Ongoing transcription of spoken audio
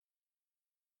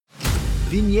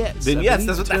vignettes. Vignettes.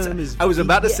 That's what that's. I was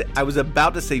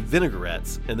about to say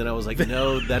vinaigrettes, and then I was like,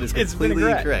 no, that is completely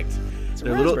incorrect.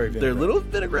 They're little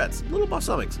vinaigrettes, little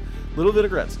balsamics, little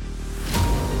vinaigrettes.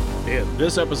 In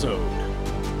this episode,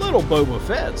 little Boba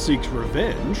Fett seeks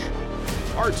revenge,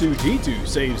 R2-D2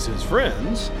 saves his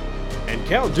friends, and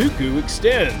Count Dooku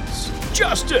extends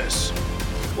justice.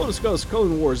 We'll discuss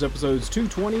Clone Wars episodes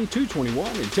 220,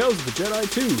 221, and Tales of the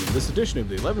Jedi 2 in this edition of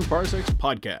the 11 Parsecs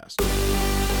podcast.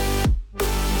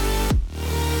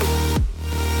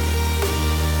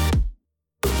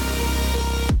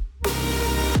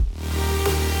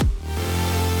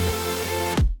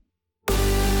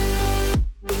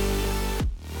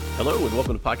 Hello and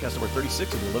welcome to podcast number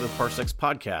 36 of the 11 Parsecs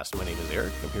podcast. My name is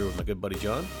Eric. I'm here with my good buddy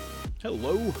John.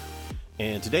 Hello.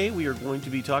 And today we are going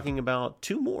to be talking about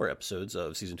two more episodes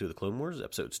of Season 2 of the Clone Wars,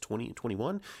 episodes 20 and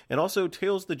 21, and also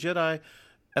Tales of the Jedi,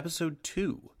 episode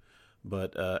 2.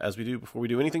 But as we do, before we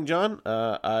do anything, John,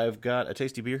 I've got a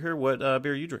tasty beer here. What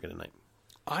beer are you drinking tonight?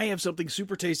 I have something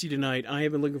super tasty tonight. I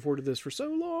have been looking forward to this for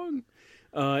so long.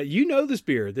 You know this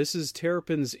beer. This is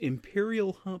Terrapin's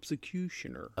Imperial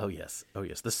Hopsecutioner. Oh yes,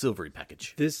 the silvery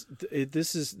package. This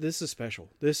is special.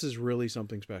 This is really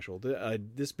something special.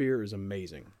 This beer is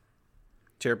amazing.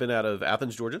 Terrapin out of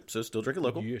Athens, Georgia, so still drinking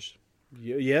local.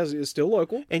 Yes, it's still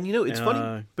local. And you know, it's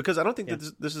funny because I don't think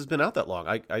that this has been out that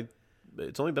long.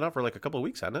 It's only been out for like a couple of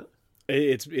weeks, hasn't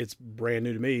it? It's brand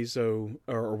new to me. So,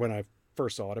 or when I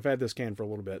first saw it, I've had this can for a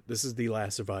little bit. This is the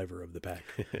last survivor of the pack.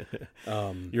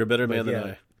 You're a better man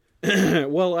than I.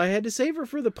 Well, I had to save her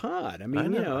for the pod. I mean, I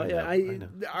know.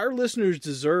 Our listeners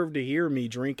deserve to hear me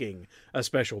drinking a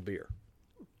special beer.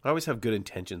 I always have good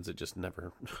intentions. It just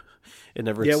never. It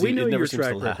never. Yeah, we know your seems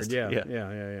track to last. record.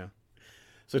 Yeah.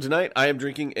 So tonight I am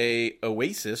drinking a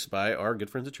Oasis by our good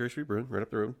friends at Cherry Street Brewing, right up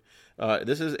the road.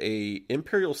 This is a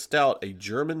Imperial Stout, a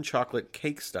German chocolate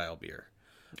cake style beer.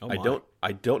 Oh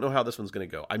I don't know how this one's going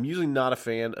to go. I'm usually not a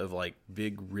fan of like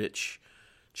big, rich,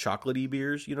 chocolatey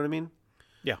beers. You know what I mean?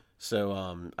 Yeah. So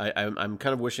I'm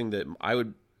kind of wishing that I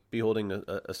would be holding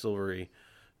a silvery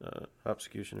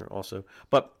Hopsecutioner also,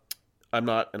 but I'm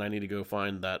not, and I need to go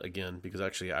find that again because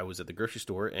actually I was at the grocery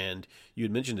store and you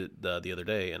had mentioned it the other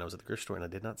day, and I was at the grocery store and I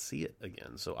did not see it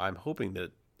again. So I'm hoping that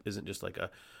it isn't just like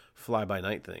a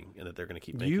fly-by-night thing and that they're going to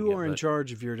keep making it. You are in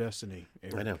charge of your destiny,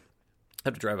 Eric. I know. I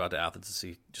have to drive out to Athens to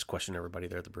see, just question everybody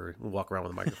there at the brewery. We'll walk around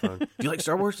with a microphone. Do you like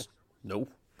Star Wars? No.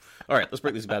 All right, let's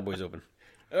break these bad boys open.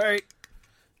 All right.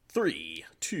 3,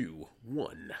 2,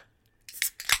 1.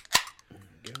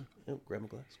 Oh, grab a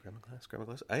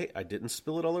glass. I didn't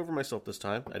spill it all over myself this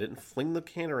time. I didn't fling the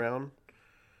can around.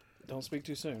 Don't speak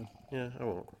too soon. Yeah, I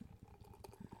won't.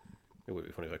 It would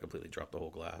be funny if I completely dropped the whole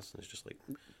glass. And it's just like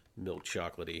milk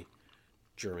chocolatey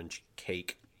German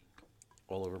cake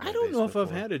all over my I don't know if floor.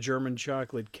 I've had a German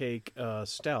chocolate cake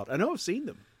stout. I know I've seen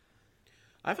them.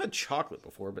 I've had chocolate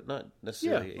before, but not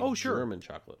necessarily German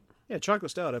chocolate. Yeah,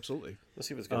 chocolate stout, absolutely. Let's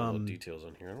see if it's got little details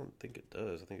on here. I don't think it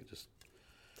does. I think it just...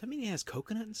 Does that mean it has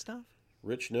coconut and stuff?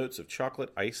 Rich notes of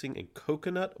chocolate icing and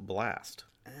coconut blast.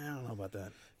 I don't know about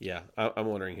that. Yeah, I'm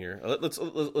wondering here.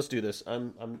 Let's do this.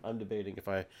 I'm debating if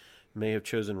I may have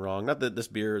chosen wrong. Not that this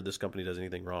beer or this company does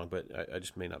anything wrong, but I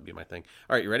just may not be my thing.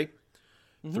 All right, you ready?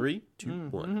 3, 2,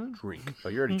 1, drink. Oh,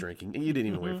 you're already drinking. You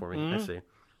didn't even wait for me. I see.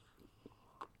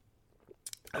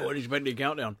 Oh, what did you put in the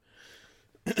countdown?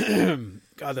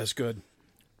 God, that's good.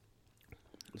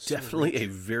 Definitely a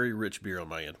very rich beer on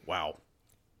my end. Wow.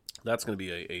 That's going to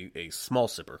be a small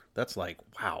sipper. That's like,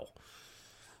 wow.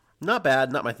 Not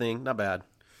bad. Not my thing. Not bad.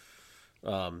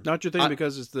 Not your thing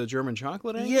because it's the German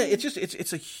chocolate angle? Yeah, it's just,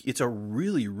 it's a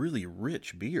really, really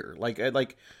rich beer. I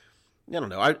don't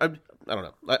know. I don't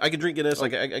know. I can drink Guinness.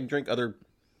 Like I can drink other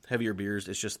heavier beers.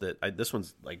 It's just that this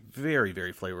one's like very,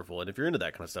 very flavorful. And if you're into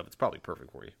that kind of stuff, it's probably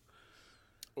perfect for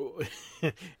you.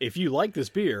 If you like this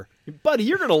beer, buddy,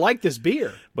 you're going to like this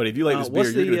beer. But if you like this beer,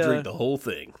 you're going to drink the whole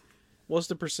thing. What's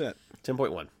the percent?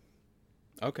 10.1.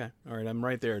 Okay. All right. I'm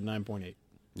right there at 9.8.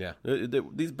 Yeah.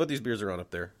 These beers are on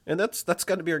up there. And that's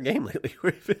got to be our game lately.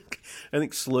 I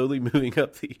think slowly moving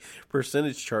up the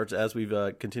percentage charts as we've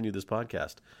continued this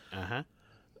podcast. Uh-huh.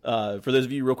 For those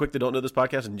of you real quick that don't know this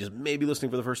podcast and just maybe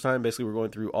listening for the first time, basically we're going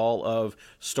through all of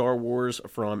Star Wars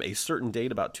from a certain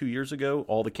date about 2 years ago,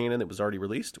 all the canon that was already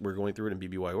released. We're going through it in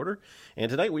BBY order.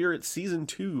 And tonight we are at Season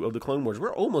 2 of the Clone Wars.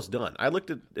 We're almost done. I looked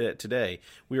at it today.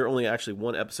 We are only actually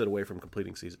one episode away from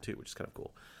completing Season 2, which is kind of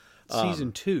cool.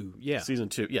 Season 2, yeah. Season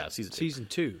 2, yeah, Season 2. Season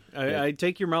 2. I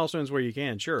take your milestones where you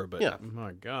can, sure, but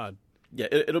my God. Yeah,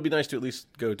 it'll be nice to at least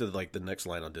go to the next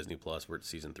line on Disney Plus where it's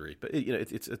Season 3. But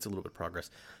it's a little bit of progress.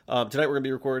 Tonight we're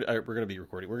going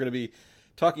to be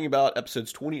talking talking about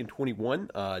episodes 20 and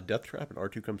 21, Death Trap and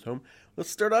R2 Comes Home.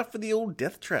 Let's start off with the old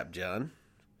Death Trap, John.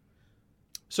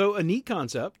 So a neat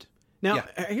concept. Now,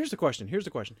 here's the question.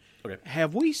 Okay.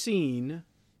 Have we seen,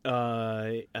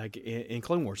 in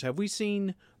Clone Wars, have we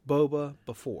seen Boba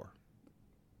before?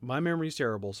 My memory's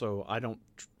terrible, so I don't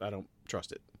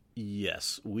trust it.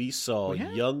 Yes, we saw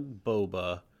young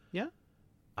Boba. Yeah.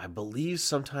 I believe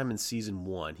sometime in season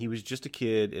 1. He was just a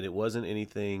kid, and it wasn't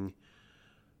anything.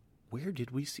 Where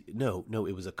did we see? No,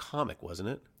 it was a comic, wasn't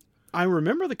it? I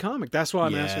remember the comic. That's why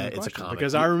I'm asking the question. It's a comic.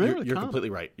 Because I remember the comic. You're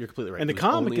completely right. And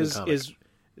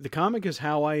the comic is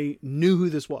how I knew who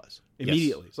this was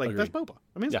immediately. Yes, it's like, agreed. That's Boba.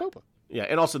 I mean, it's Boba. Yeah,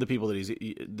 and also the people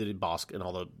that Bosk and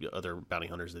all the other bounty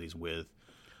hunters that he's with.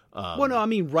 Well, no, I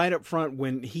mean right up front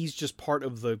when he's just part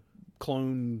of the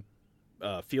clone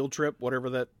field trip,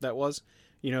 whatever that was.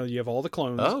 You know, you have all the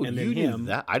clones. Oh, and then you him. knew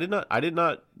that? I did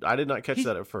not catch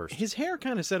that at first. His hair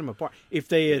kind of set him apart. If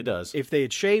they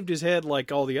had shaved his head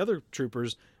like all the other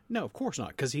troopers, no, of course not,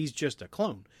 because he's just a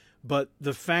clone. But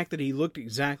the fact that he looked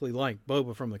exactly like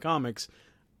Boba from the comics,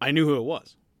 I knew who it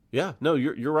was. Yeah, no,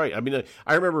 you're right. I mean,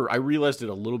 I remember I realized it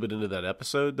a little bit into that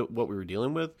episode what we were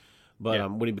dealing with, but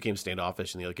when he became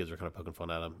standoffish and the other kids were kind of poking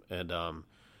fun at him, and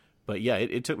but yeah,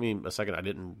 it took me a second. I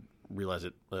didn't realize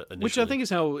it initially. Which I think is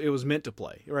how it was meant to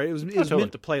play, right? It was totally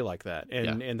meant to play like that,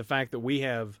 and the fact that we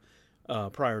have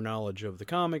prior knowledge of the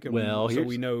comic, and so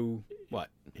we know what.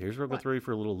 Here's where I'm going to throw you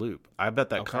for a little loop. I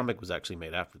bet that comic was actually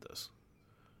made after this.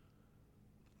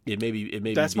 It may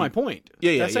be. That's my point.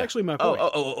 Yeah. That's actually my point.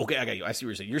 Oh, okay. I got you. I see what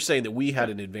you're saying. You're saying that we had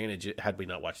an advantage had we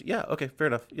not watched it. Yeah. Okay. Fair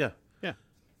enough. Yeah. Yeah.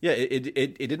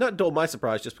 It did not dull my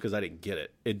surprise just because I didn't get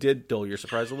it. It did dull your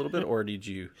surprise a little bit, or did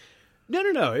you?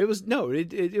 No. It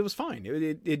was fine.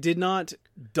 It did not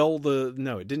dull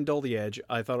it didn't dull the edge.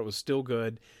 I thought it was still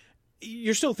good.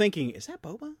 You're still thinking, is that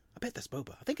Boba? I bet that's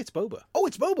Boba. I think it's Boba. Oh,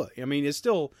 it's Boba. I mean, it's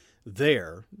still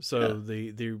there. So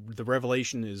the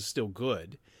revelation is still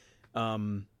good.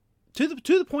 To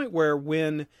the point where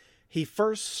when he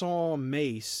first saw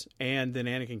Mace and then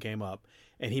Anakin came up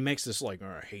and he makes this like,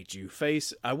 oh, I hate you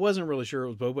face. I wasn't really sure it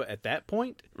was Boba at that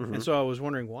point. Mm-hmm. And so I was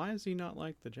wondering, why is he not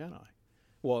like the Jedi?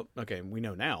 Well, okay, we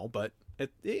know now, but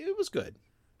it was good.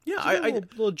 Yeah, a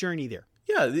little journey there.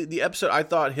 Yeah, the episode, I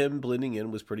thought him blending in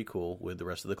was pretty cool with the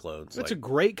rest of the clones. It's a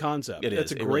great concept.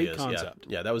 It's a great concept.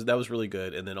 Yeah, that was really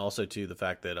good. And then also too the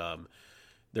fact that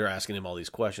they're asking him all these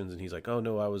questions, and he's like, "Oh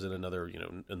no, I was in another,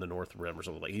 in the North Rim or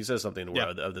something." Like he says something where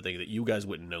of the thing that you guys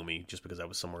wouldn't know me just because I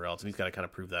was somewhere else, and he's got to kind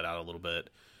of prove that out a little bit.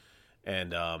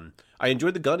 And I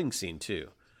enjoyed the gunning scene too,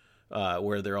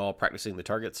 where they're all practicing the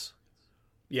targets.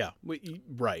 Yeah,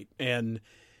 right. And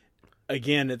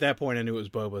again, at that point, I knew it was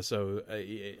Boba, so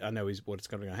I know what's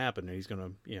going to happen, and he's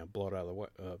going to blow it out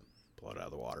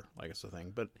of the water, like it's the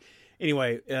thing. But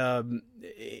anyway,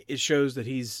 it shows that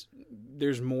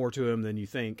there's more to him than you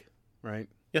think, right?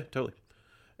 Yeah, totally.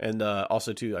 And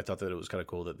also too, I thought that it was kind of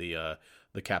cool that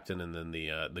the captain and then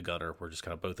the gunner were just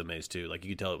kind of both amazed too. Like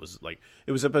you could tell it was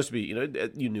supposed to be,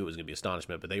 you knew it was going to be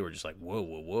astonishment, but they were just like, whoa,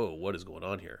 what is going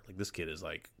on here? Like this kid is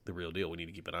like the real deal. We need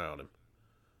to keep an eye on him.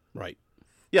 Right.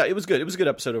 Yeah, it was good. It was a good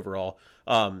episode overall.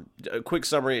 A quick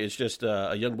summary: it's just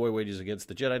a young boy wages against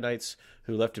the Jedi Knights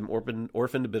who left him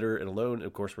orphaned, bitter, and alone. And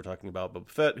of course, we're talking about Boba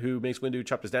Fett, who Mace Windu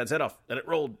chopped his dad's head off, and it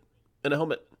rolled in a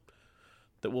helmet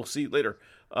that we'll see later.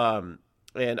 And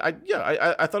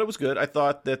I thought it was good. I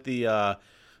thought that the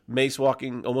Mace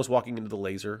almost walking into the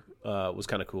laser was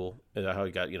kind of cool. And how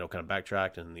he got kind of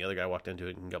backtracked, and the other guy walked into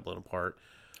it and got blown apart.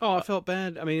 Oh, I felt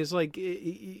bad. I mean, it's like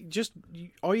just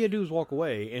all you had to do is walk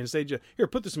away and say, "Here,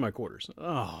 put this in my quarters."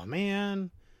 Oh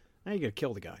man, now you gotta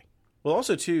kill the guy. Well,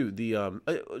 also too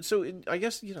I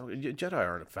guess Jedi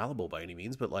aren't infallible by any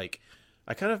means, but like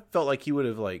I kind of felt like he would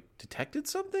have like detected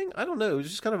something. I don't know. It was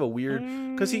just kind of a weird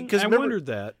because I wondered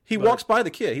that he walks by the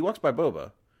kid. He walks by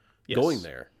Boba, going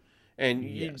there, and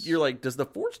yes. You're like, does the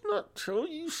Force not show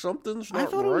you something's not I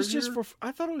thought right it was here?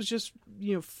 I thought it was just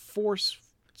Force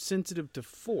sensitive to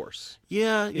Force.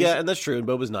 Yeah, and that's true. And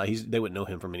Boba's not. They wouldn't know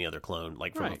him from any other clone,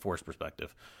 like from a Force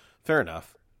perspective. Fair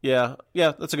enough. Yeah,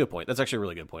 that's a good point. That's actually a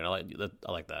really good point. I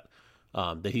like that.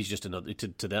 That he's just another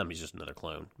to them. He's just another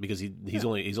clone because he's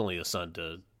only a son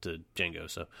to Jango.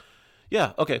 So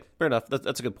yeah, okay, fair enough.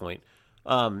 That's a good point.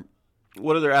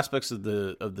 What other aspects of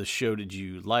the show did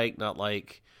you like? Not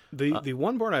like the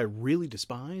one part I really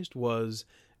despised was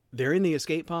they're in the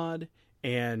escape pod.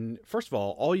 And first of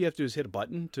all you have to do is hit a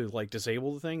button to like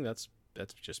disable the thing. That's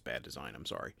just bad design. I'm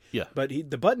sorry. Yeah. But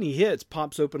the button he hits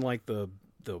pops open like the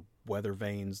weather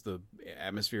vanes, the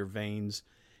atmosphere vanes,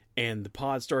 and the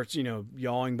pod starts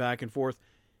yawing back and forth.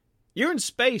 You're in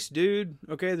space, dude.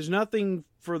 Okay, there's nothing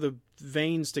for the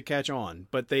veins to catch on,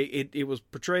 but it was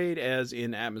portrayed as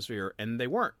in atmosphere, and they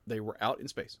weren't. They were out in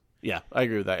space. Yeah, I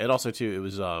agree with that. And also too, it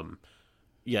was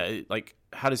like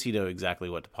how does he know exactly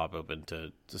what to pop open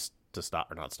to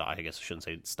stop or not stop? I guess I shouldn't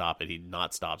say stop it. He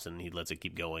not stops and he lets it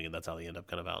keep going, and that's how they end up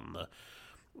kind of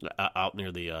out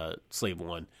near the Slave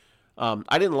One.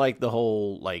 I didn't like the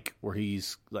whole like where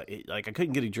he's like I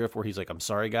couldn't get a drift where he's like, I'm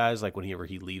sorry guys, like whenever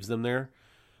he leaves them there.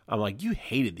 I'm like, you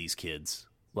hated these kids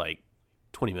like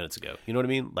 20 minutes ago. You know what I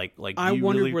mean? Like I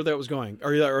wondered where that was going.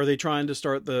 Are they trying to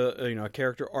start the a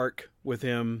character arc with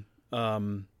him? I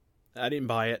didn't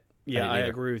buy it. Yeah, I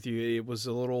agree with you. It was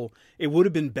a little. It would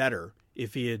have been better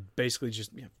if he had basically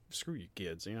just screw you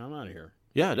kids. I'm out of here.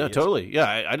 Yeah, no, totally. Yeah,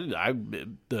 I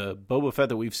didn't. The Boba Fett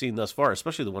that we've seen thus far,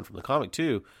 especially the one from the comic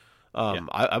too.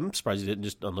 I'm surprised he didn't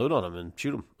just unload on him and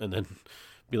shoot him, and then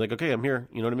be like, "Okay, I'm here."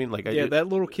 You know what I mean? Like, that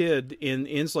little kid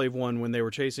in Slave One when they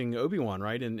were chasing Obi-Wan,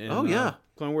 right? And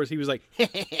Clone Wars, he was like,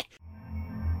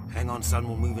 "Hang on, son.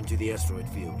 We'll move into the asteroid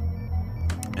field,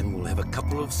 and we'll have a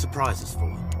couple of surprises for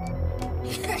him."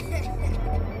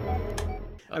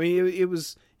 I mean, it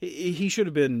was. He should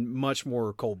have been much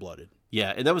more cold-blooded.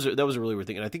 Yeah, and that was a really weird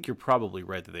thing, and I think you're probably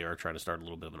right that they are trying to start a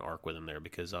little bit of an arc with him there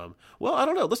because, well, I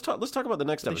don't know. Let's talk about the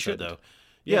next episode though.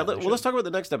 Yeah, let's talk about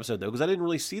the next episode though because I didn't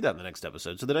really see that in the next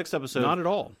episode. So the next episode, not at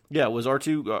all. Yeah, it was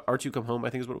R2 Come Home, I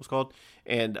think is what it was called,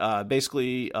 and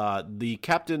basically the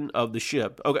captain of the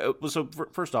ship. Okay, so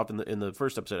first off, in the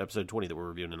first episode 20 that we're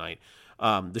reviewing tonight,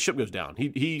 the ship goes down.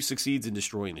 He succeeds in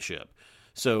destroying the ship.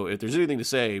 So if there's anything to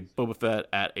say, Boba Fett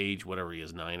at age whatever he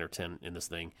is, 9 or 10 in this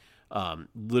thing.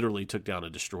 Literally took down a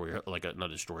destroyer, not a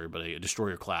destroyer, but a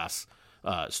destroyer class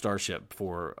starship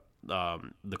for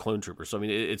the clone troopers. So I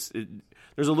mean,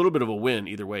 there's a little bit of a win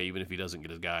either way, even if he doesn't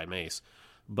get his guy Mace.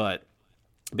 But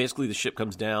basically, the ship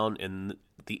comes down in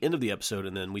the end of the episode,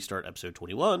 and then we start episode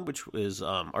 21, which is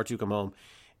R2 Come Home,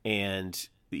 and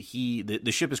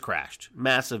the ship has crashed,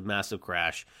 massive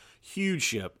crash, huge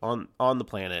ship on the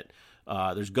planet.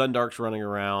 There's Gundarks running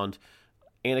around.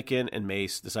 Anakin and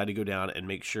Mace decide to go down and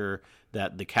make sure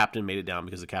that the captain made it down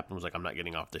because the captain was like, I'm not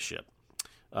getting off the ship.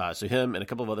 So him and a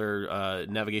couple of other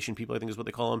navigation people, I think is what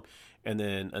they call them, and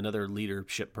then another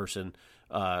leadership person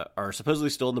are supposedly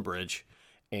still in the bridge,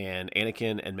 and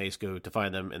Anakin and Mace go to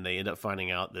find them, and they end up finding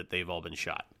out that they've all been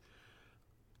shot.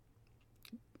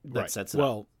 That sets it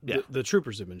up. Yeah. The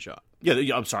troopers have been shot.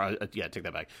 Yeah, I'm sorry. Yeah, take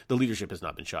that back. The leadership has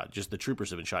not been shot. Just the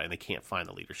troopers have been shot, and they can't find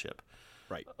the leadership.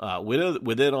 Right.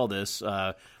 Within all this,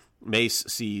 Mace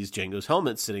sees Jango's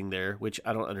helmet sitting there, which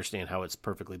I don't understand how it's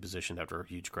perfectly positioned after a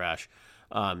huge crash,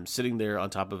 sitting there on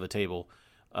top of a table.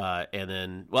 And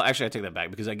then, well, actually, I take that back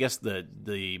because I guess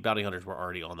the bounty hunters were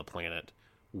already on the planet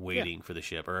waiting for the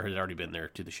ship, or had already been there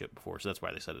to the ship before, so that's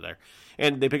why they set it there.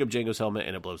 And they pick up Jango's helmet,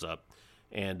 and it blows up.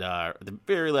 And at the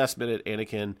very last minute,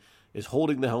 Anakin is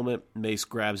holding the helmet. Mace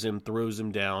grabs him, throws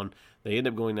him down. They end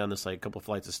up going down this couple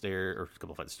flights of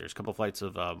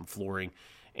flooring,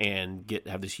 and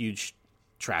have this huge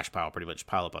trash pile pretty much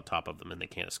pile up on top of them, and they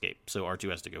can't escape. So R2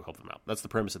 has to go help them out. That's the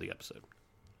premise of the episode.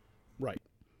 Right.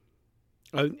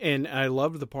 And I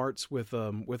loved the parts with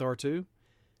R2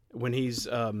 when he's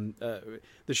the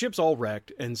ship's all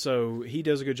wrecked, and so he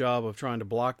does a good job of trying to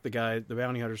block the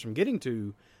bounty hunters from getting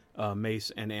to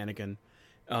Mace and Anakin.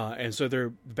 And so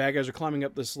the bad guys are climbing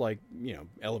up this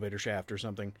elevator shaft or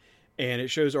something, and it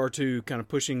shows R2 kind of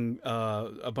pushing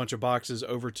a bunch of boxes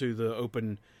over to the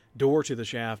open door to the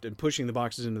shaft and pushing the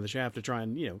boxes into the shaft to try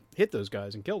and hit those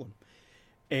guys and kill them.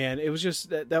 And it was just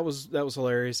that was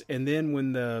hilarious. And then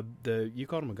when the you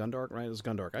called him a Gundark, right? It was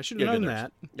Gundark. I should have known Gundars.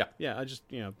 that. Yeah. I just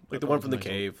like the one from the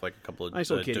cave, like a couple of nice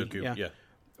little kitty. Dooku. Yeah.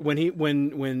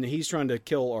 When he's trying to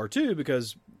kill R2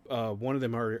 because one of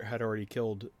them had already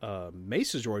killed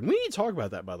Mace's droid. We need to talk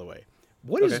about that, by the way.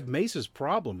 What is Mace's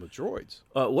problem with droids?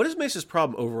 What is Mace's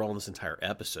problem overall in this entire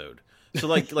episode? So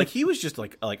like he was just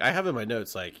like I have in my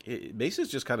notes Mace is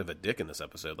just kind of a dick in this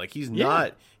episode. Like he's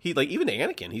not even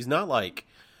Anakin. He's not like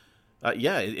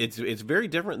it's very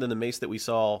different than the Mace that we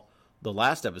saw the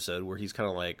last episode where he's kind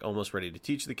of like almost ready to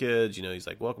teach the kids. He's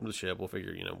like, welcome to the ship. We'll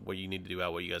figure what you need to do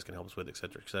out, what you guys can help us with,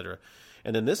 etc., etc.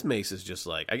 And then this Mace is just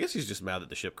like, I guess he's just mad that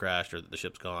the ship crashed or that the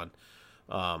ship's gone.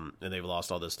 And they've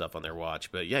lost all this stuff on their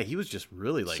watch. But yeah, he was just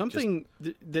really like something.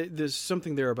 There's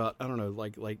something there about I don't know,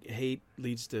 like hate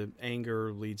leads to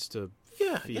anger, leads to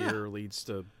fear, leads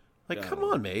to come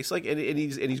on, Mace. And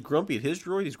he's grumpy at his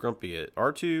droid. He's grumpy at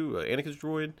R2, Anakin's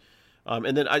droid.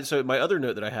 And then so my other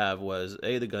note that I have was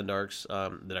the Gundarks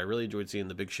that I really enjoyed seeing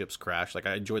the big ships crash. Like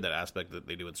I enjoyed that aspect that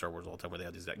they do in Star Wars all the time, where they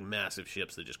have these massive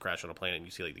ships that just crash on a planet, and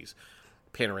you see these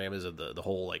panoramas of the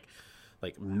whole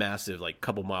massive, like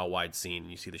couple mile wide scene,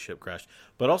 and you see the ship crash.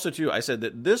 But also too, I said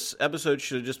that this episode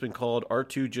should have just been called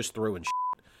R2 just throwing shit.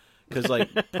 Because like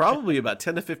probably about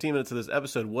 10 to 15 minutes of this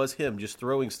episode was him just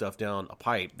throwing stuff down a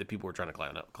pipe that people were trying to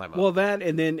climb up. Well, that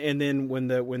and then when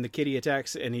the kitty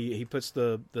attacks and he puts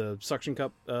the suction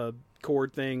cup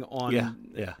cord thing on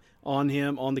on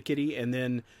him, on the kitty, and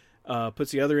then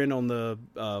puts the other end on the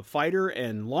fighter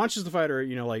and launches the fighter,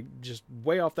 like just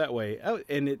way off that way. Oh,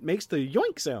 and it makes the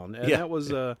yoink sound. And that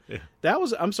was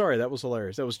I'm sorry, that was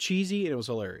hilarious. That was cheesy and it was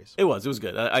hilarious. It was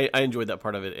good. I enjoyed that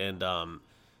part of it, and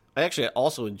I actually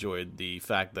also enjoyed the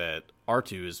fact that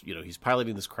R2 is, he's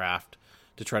piloting this craft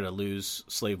to try to lose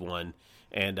Slave One,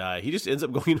 and he just ends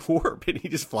up going warp, and he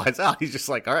just flies out. He's just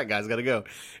like, all right, guys, gotta go.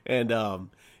 And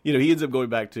he ends up going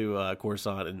back to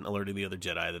Coruscant and alerting the other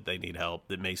Jedi that they need help,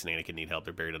 that Mace and Anakin need help.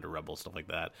 They're buried under rebels, stuff like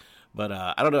that. But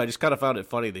I don't know. I just kind of found it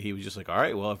funny that he was just like, all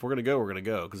right, well, if we're going to go, we're going to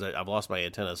go. Because I've lost my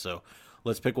antenna, so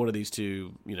let's pick one of these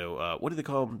two. What do they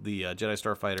call them? The Jedi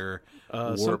Starfighter?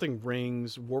 Something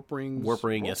rings, warp rings. Warp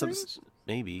ring, yeah.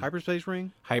 Maybe. Hyperspace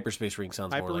ring? Hyperspace ring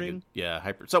sounds hyper more like ring? it.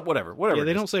 Yeah, whatever. Yeah,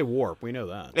 they don't say warp. We know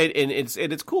that. And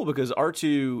it's cool because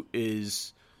R2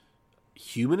 is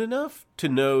human enough to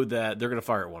know that they're going to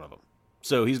fire at one of them.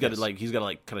 So he's got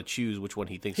to kind of choose which one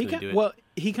he thinks is going to do it. Well,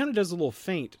 he kind of does a little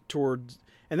feint towards,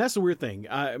 and that's the weird thing.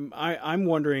 I'm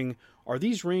wondering, are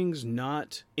these rings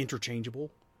not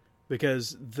interchangeable?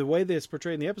 Because the way that it's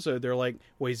portrayed in the episode, they're like,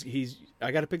 well,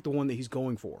 I got to pick the one that he's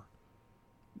going for,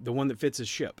 the one that fits his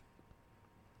ship.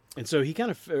 And so he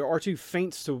kind of R2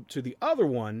 feints to the other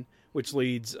one, which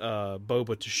leads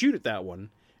Boba to shoot at that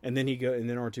one, and then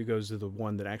R2 goes to the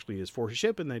one that actually is for his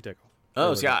ship, and they take off.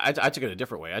 Oh, see, I took it a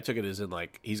different way. I took it as in,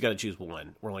 like, he's got to choose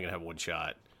one. We're only going to have one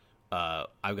shot.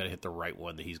 I've got to hit the right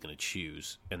one that he's going to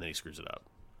choose, and then he screws it up.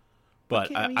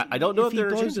 But I don't know if they're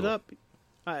blows it up.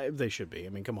 They should be. I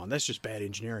mean, come on. That's just bad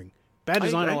engineering. Bad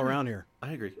design all around here.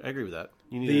 I agree with that.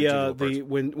 You need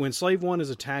when Slave One is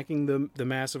attacking the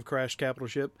massive crashed capital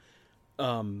ship,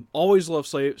 always love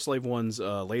Slave One's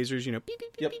lasers. Pew, pew,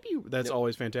 pew, pew, pew. That's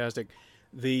always fantastic.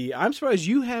 I'm surprised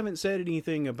you haven't said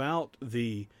anything about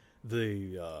the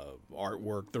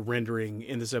artwork, the rendering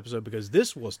in this episode, because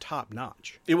this was top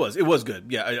notch. It was good.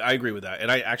 Yeah, I agree with that.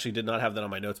 And I actually did not have that on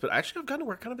my notes, but actually I've gotten to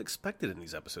where I kind of expected in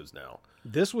these episodes now.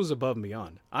 This was above and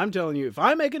beyond. I'm telling you, if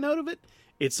I make a note of it,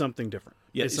 it's something different.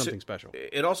 Yeah, it's something special.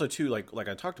 And also too, like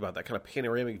I talked about, that kind of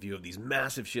panoramic view of these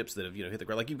massive ships that have hit the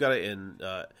ground. Like you've got it in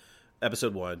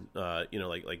episode 1.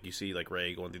 Like you see like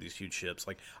Rey going through these huge ships.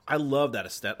 Like I love that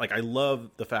aesthetic. Like I love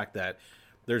the fact that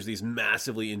there's these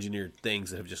massively engineered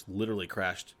things that have just literally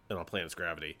crashed on a planet's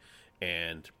gravity,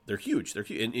 and they're huge. They're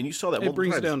huge, and you saw that. It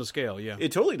brings it down to scale. Yeah,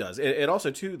 it totally does. And also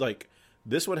too, like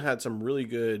this one had some really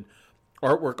good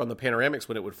artwork on the panoramics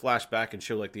when it would flash back and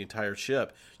show like the entire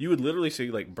ship. You would literally see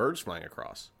like birds flying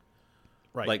across,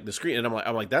 right? Like the screen. And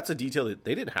I'm like, that's a detail that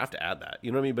they didn't have to add that.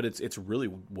 You know what I mean? But it's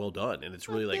really well done, and it's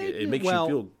really like it makes you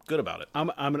feel good about it. I'm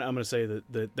gonna say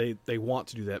that they want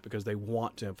to do that because they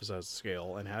want to emphasize the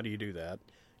scale. And how do you do that?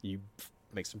 You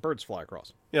make some birds fly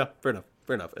across. Yeah, fair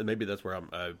enough. And maybe that's where I'm.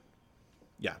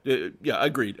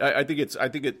 Agreed. I think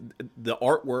the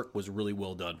artwork was really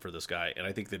well done for this guy, and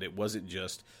I think that it wasn't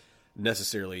just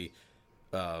necessarily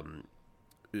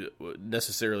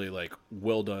like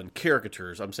well done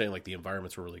caricatures. I'm saying like the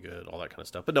environments were really good, all that kind of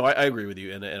stuff. But no, I agree with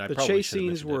you, and I the probably chase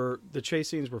scenes were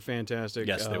fantastic.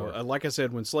 Yes, they were. Like I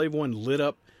said, when Slave One lit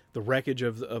up the wreckage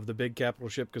of the big capital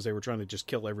ship because they were trying to just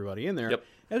kill everybody in there. Yep.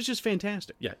 It was just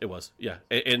fantastic. Yeah, it was. Yeah,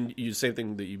 and you same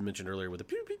thing that you mentioned earlier with the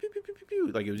pew pew pew pew pew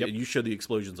pew. Like it was, you showed the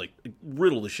explosions like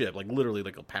riddle the ship, like literally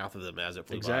like a path of them as it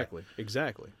flew by.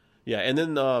 Exactly. Yeah, and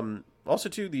then also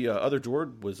too the other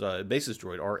droid was Base's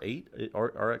droid R8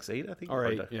 RX8 I think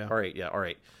R8 yeah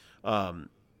R8.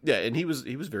 Yeah, and he was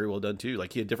very well done too.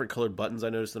 Like he had different colored buttons I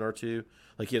noticed than R2.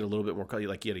 Like he had a little bit more color.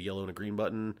 Like he had a yellow and a green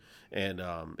button, and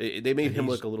they made him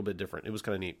look a little bit different. It was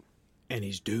kind of neat. And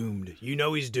he's doomed.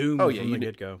 He's doomed from the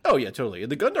get go. Oh yeah, totally.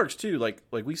 And the Gundarks too. Like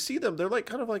we see them. They're like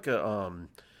kind of like a I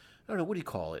don't know, what do you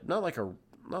call it? Not like a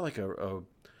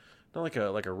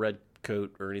red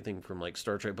coat or anything from like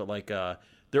Star Trek, but like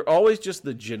they're always just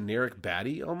the generic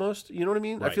baddie almost. You know what I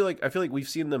mean? Right. I feel like we've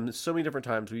seen them so many different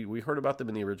times. We heard about them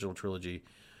in the original trilogy.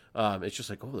 It's just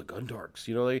like, the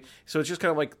Gundarks, so it's just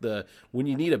kind of like when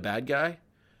you need a bad guy,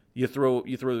 you throw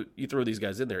these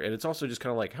guys in there, and it's also just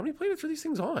kind of like, how many planets are these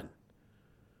things on?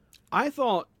 I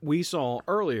thought we saw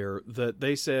earlier that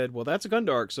they said, well, that's a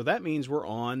Gundark, so that means we're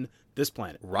on this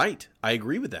planet. Right. I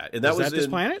agree with that. And that was this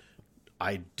planet?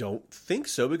 I don't think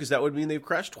so, because that would mean they've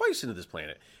crashed twice into this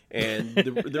planet. And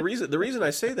the reason I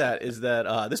say that is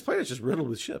that this planet is just riddled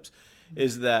with ships.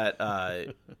 Is that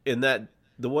in that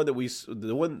the one that we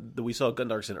saw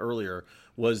Gundarks in earlier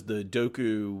was the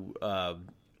Dooku,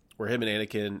 where him and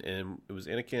Anakin, and it was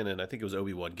Anakin and I think it was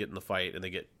Obi-Wan get in the fight, and they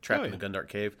get trapped in the Gundark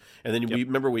cave. And then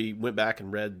we went back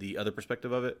and read the other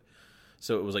perspective of it.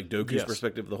 So it was like Dooku's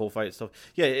perspective of the whole fight and stuff.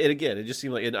 Yeah, and again, it just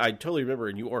seemed like, and I totally remember,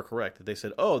 and you are correct, that they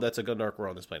said, "Oh, that's a Gundar we're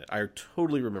on this planet." I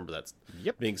totally remember that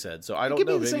being said. So I don't know. It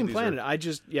could be the same planet. I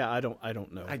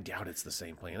don't know. I doubt it's the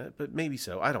same planet, but maybe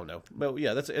so. I don't know. But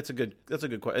yeah, that's a good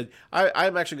question.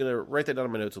 I'm actually going to write that down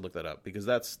in my notes and look that up, because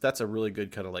that's a really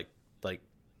good kind of like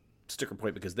sticker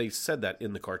point, because they said that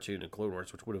in the cartoon in Clone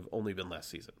Wars, which would have only been last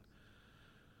season.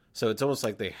 So it's almost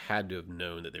like they had to have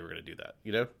known that they were going to do that.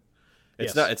 You know.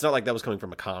 It's not like that was coming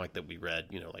from a comic that we read,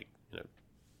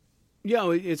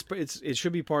 Yeah, it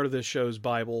should be part of this show's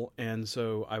Bible, and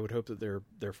so I would hope that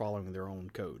they're following their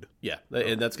own code. Yeah,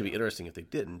 and that's gonna be interesting if they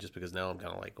didn't, just because now I'm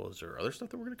kind of like, well, is there other stuff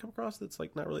that we're gonna come across that's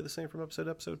like not really the same from episode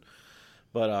to episode?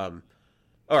 But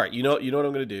all right, you know what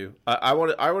I'm gonna do? I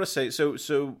want to say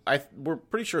we're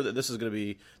pretty sure that this is gonna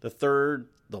be the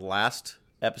last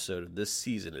episode of this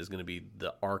season is gonna be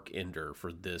the arc ender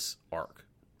for this arc.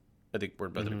 I think we're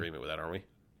both in agreement with that, aren't we?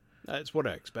 That's what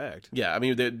I expect. Yeah, I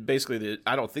mean,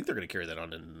 I don't think they're going to carry that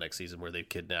on in the next season, where they've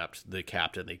kidnapped the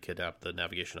captain, they kidnapped the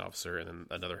navigation officer, and then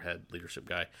another head leadership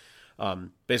guy.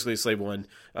 Basically, Slave One,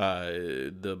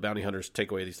 the bounty hunters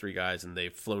take away these three guys, and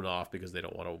they've flown off because they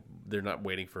don't want to. They're not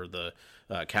waiting for the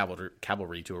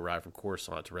cavalry to arrive from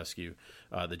Coruscant to rescue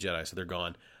the Jedi, so they're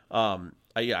gone. I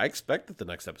expect that the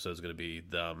next episode is going to be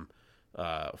them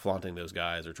flaunting those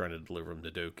guys or trying to deliver them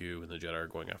to Dooku, and the Jedi are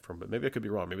going after them. But maybe I could be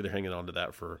wrong. Maybe they're hanging on to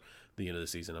that for the end of the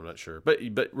season. I'm not sure. But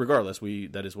regardless,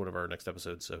 that is one of our next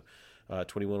episodes. So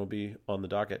 21 will be on the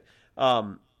docket.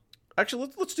 Actually,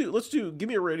 let's do. Give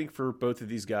me a rating for both of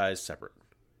these guys separate.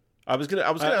 I was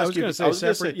gonna say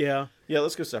separate. Yeah,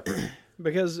 let's go separate.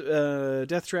 Because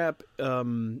Death Trap,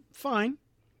 fine.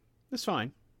 It's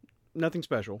fine. Nothing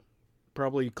special.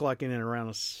 Probably clocking in around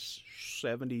a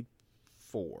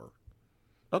 74.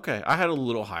 Okay, I had a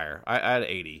little higher. I had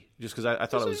 80, just because I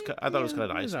thought it was kind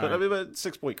of nice. But I mean,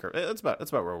 6-point curve. That's about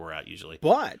where we're at usually.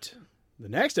 But the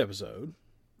next episode,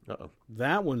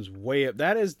 that one's way up.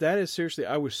 That is seriously.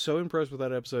 I was so impressed with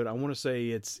that episode. I want to say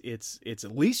it's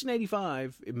at least an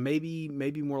 85,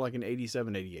 maybe more like an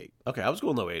 87, 88. Okay, I was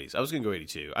going low 80s. I was going to go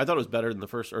 82. I thought it was better than the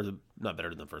first, not better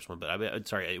than the first one, but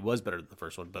it was better than the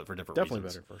first one, but for different reasons. Definitely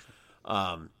better than the first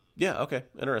one. Yeah. Okay.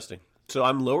 Interesting. So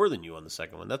I'm lower than you on the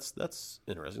second one. That's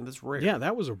interesting. That's rare. Yeah,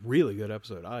 that was a really good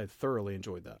episode. I thoroughly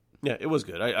enjoyed that. Yeah, it was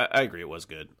good. I agree. It was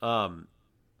good. Not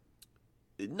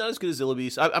as good as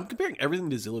Zilla-Beast. I'm comparing everything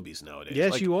to Zilla-Beast nowadays.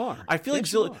 Yes, you are. I feel like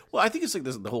Zilla. Well, I think it's like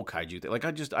the whole kaiju thing. Like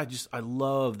I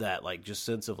love that just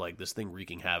sense of like this thing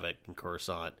wreaking havoc in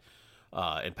Coruscant,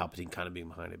 and Palpatine kind of being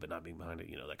behind it but not being behind it.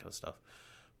 That kind of stuff.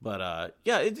 But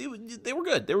yeah, they were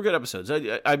good. They were good episodes.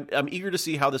 I'm eager to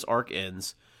see how this arc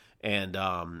ends. And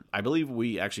I believe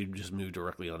we actually just moved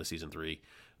directly on to season 3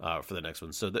 for the next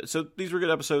one. So these were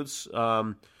good episodes.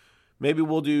 Maybe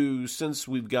we'll do, since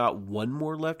we've got one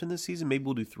more left in this season, maybe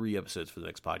we'll do 3 episodes for the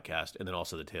next podcast, and then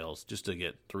also the Tales, just to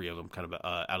get 3 of them kind of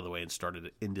out of the way and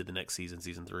started into the next season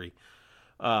 3.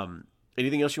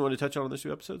 Anything else you want to touch on those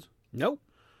 2 episodes? Nope.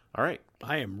 All right.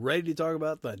 I am ready to talk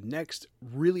about the next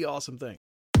really awesome thing.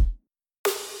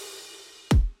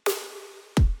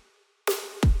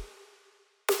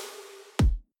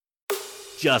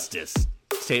 Justice.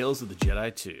 Tales of the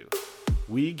Jedi 2.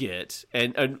 We get,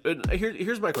 and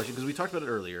here's my question, because we talked about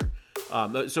it earlier. For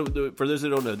those that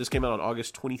don't know, this came out on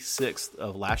August 26th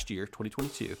of last year,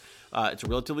 2022. It's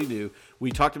relatively new. We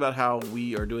talked about how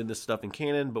we are doing this stuff in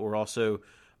canon, but we're also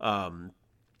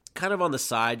kind of on the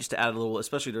side, just to add a little,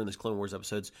 especially during these Clone Wars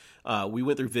episodes. We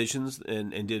went through Visions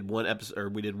and did one episode, or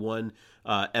we did one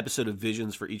episode of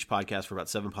Visions for each podcast for about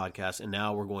 7 podcasts, and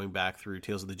now we're going back through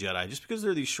Tales of the Jedi, just because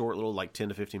they're these short little, like 10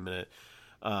 to 15 minute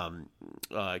canon.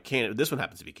 This one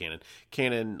happens to be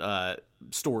canon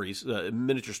stories,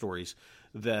 miniature stories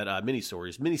that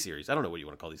miniseries. I don't know what you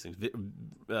want to call these things.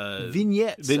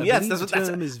 Vignettes.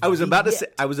 I was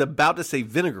about to say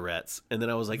vinaigrettes, and then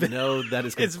I was like, no, that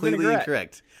is completely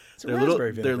incorrect. They're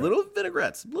little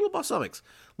vinaigrettes, little balsamics,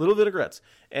 little vinaigrettes.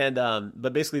 And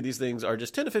but basically these things are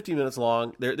just 10 to 15 minutes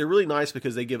long. They're really nice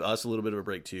because they give us a little bit of a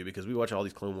break too, because we watch all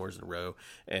these Clone Wars in a row,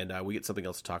 and we get something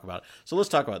else to talk about. So let's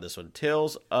talk about this one.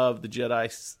 Tales of the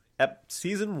Jedi,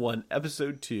 Season 1,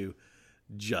 Episode 2,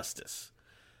 Justice.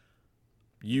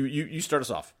 You start us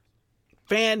off.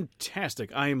 Fantastic.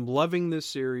 I am loving this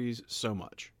series so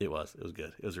much. It was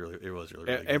good. It was really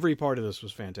good. Every part of this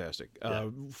was fantastic. Yeah.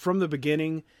 From the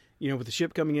beginning, with the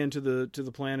ship coming into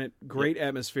the planet, great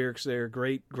atmospherics there,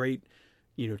 great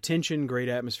tension, great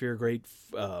atmosphere, great.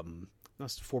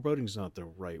 Foreboding's not the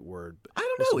right word. I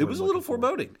don't know. It was a little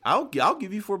foreboding. I'll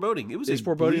give you foreboding. It was. Is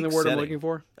foreboding the word setting. I'm looking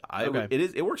for? Okay. It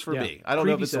is. It works for me. I don't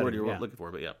know if it's the word you're looking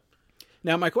for, but yeah.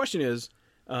 Now my question is,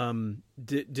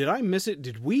 did I miss it?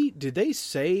 Did they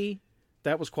say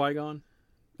that was Qui-Gon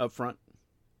up front?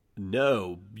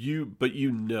 No, but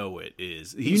you know it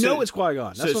is. It's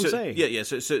Qui-Gon. That's what I'm saying. Yeah.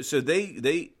 So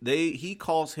he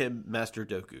calls him Master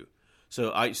Dooku.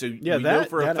 So we know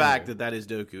for a fact that is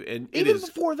Dooku, and even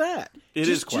before that, it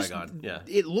is Qui-Gon. Yeah,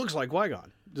 it looks like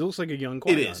Qui-Gon. It looks like a young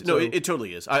Qui-Gon. It is. No, it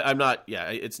totally is. I'm not. Yeah,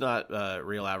 it's not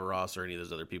Real Averos or any of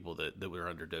those other people that were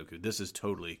under Dooku. This is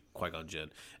totally Qui-Gon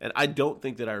Jinn, and I don't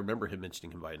think that I remember him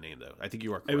mentioning him by name though. I think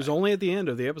you are correct. It was only at the end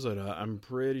of the episode. I'm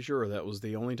pretty sure that was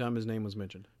the only time his name was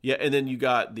mentioned. Yeah, and then you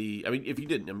got the. I mean, if you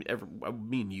didn't,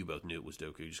 me and you both knew it was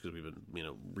Dooku just because we've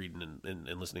been reading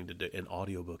and listening to and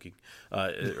audio booking,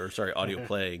 audio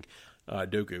playing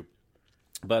Dooku.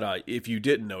 But if you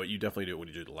didn't know it, you definitely do it when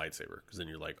you do the lightsaber, because then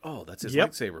you're like, "Oh, that's his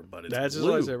lightsaber, but it's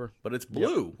blue. His lightsaber, but it's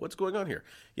blue. Yep. What's going on here?"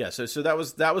 Yeah, so that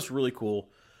was really cool.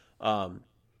 I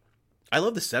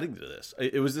love the setting to this.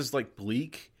 It was this like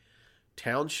bleak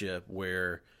township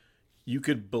where you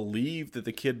could believe that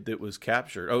the kid that was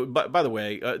captured. Oh, by the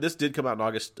way, this did come out in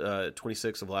August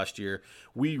 26th of last year.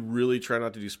 We really try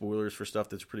not to do spoilers for stuff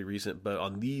that's pretty recent, but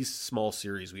on these small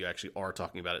series, we actually are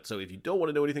talking about it. So if you don't want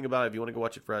to know anything about it, if you want to go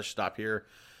watch it fresh, stop here.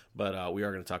 But we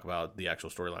are going to talk about the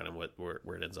actual storyline and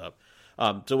where it ends up.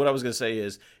 So what I was going to say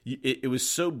is it was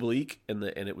so bleak and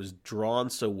it was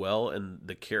drawn so well and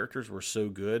the characters were so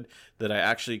good that I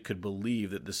actually could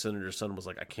believe that the senator's son was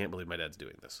like, I can't believe my dad's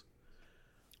doing this.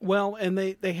 Well, and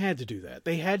they had to do that.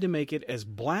 They had to make it as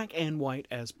black and white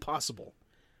as possible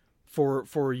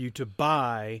for you to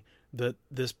buy that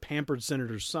this pampered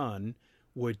senator's son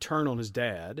would turn on his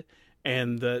dad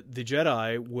and the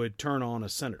Jedi would turn on a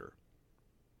senator.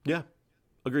 Yeah,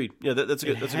 agreed. Yeah, that's a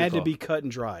good. It had to be cut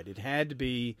and dried. It had to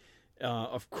be.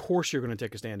 Of course, you're going to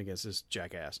take a stand against this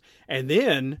jackass. And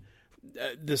then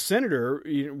the senator,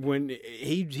 when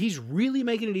he's really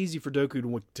making it easy for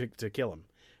Dooku to kill him.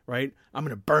 Right? I'm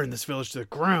going to burn this village to the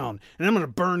ground, and I'm going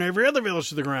to burn every other village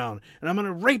to the ground, and I'm going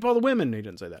to rape all the women. He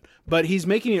didn't say that. But he's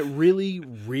making it really,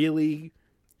 really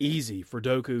easy for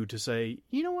Dooku to say,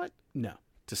 you know what? No.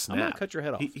 To snap. I'm going to cut your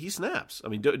head off. He snaps. I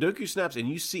mean, Dooku snaps, and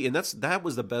you see, and that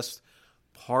was the best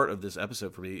part of this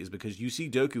episode for me, is because you see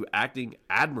Dooku acting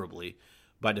admirably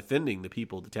by defending the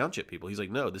people, the township people. He's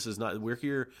like, no, this is not, we're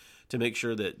here to make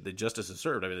sure that the justice is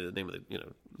served. I mean, the name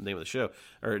of the show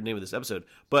or name of this episode.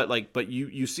 But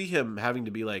you see him having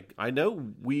to be like, I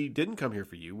know we didn't come here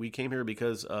for you. We came here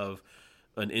because of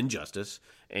an injustice,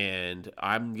 and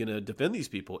I'm gonna defend these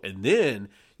people. And then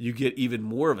you get even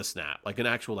more of a snap, like an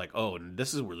actual like, oh, and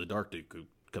this is where the dark Dooku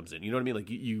comes in. You know what I mean? Like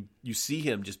you see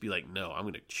him just be like, no, I'm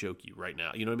gonna choke you right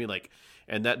now. You know what I mean? Like,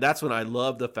 and that's when I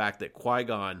love the fact that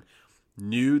Qui-Gon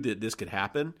knew that this could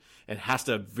happen and has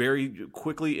to very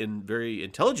quickly and very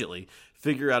intelligently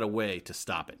figure out a way to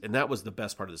stop it. And that was the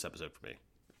best part of this episode for me.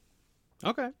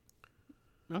 Okay.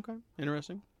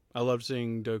 Interesting. I loved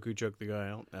seeing Dooku choke the guy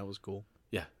out. That was cool.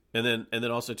 Yeah. And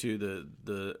then also too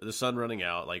the sun running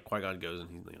out, like Qui-Gon goes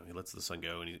and he lets the sun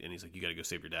go and he's like, you got to go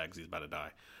save your dad because he's about to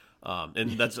die.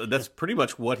 And that's pretty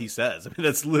much what he says. I mean,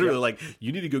 that's literally like,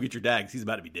 you need to go get your dad because he's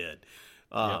about to be dead.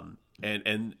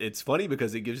 And it's funny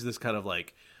because it gives this kind of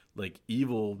like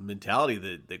evil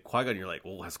mentality that Qui-Gon, you're like,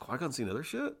 well, has Qui-Gon seen other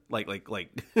shit? Like and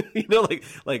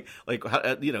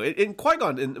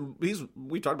Qui-Gon, and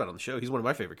we talked about it on the show, he's one of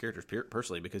my favorite characters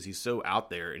personally because he's so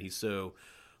out there and he's so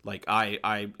like,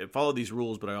 I follow these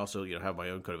rules, but I also, have my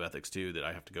own code of ethics too that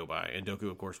I have to go by. And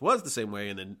Dooku, of course, was the same way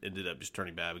and then ended up just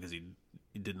turning bad because he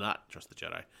did not trust the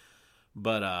Jedi.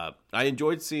 But I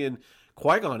enjoyed seeing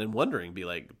Qui-Gon and wondering, be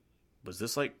like, was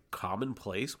this like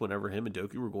commonplace whenever him and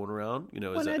Dooku were going around?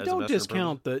 Don't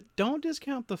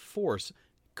discount the Force.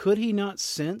 Could he not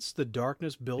sense the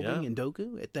darkness building in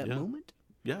Dooku at that moment?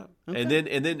 Yeah, okay. and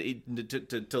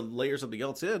then to layer something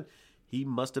else in, he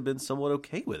must have been somewhat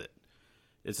okay with it.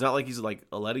 It's not like he's like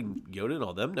letting Yoda and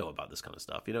all them know about this kind of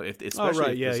stuff,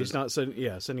 especially he's not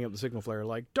sending up the signal flare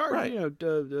like dark, right.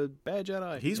 Bad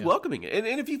Jedi. He's welcoming it,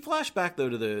 and if you flash back though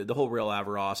to the whole Real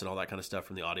Averos and all that kind of stuff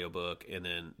from the audiobook, and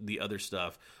then the other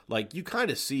stuff, like you kind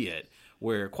of see it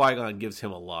where Qui-Gon gives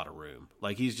him a lot of room.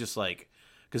 Like he's just like,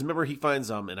 because remember he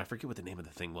finds and I forget what the name of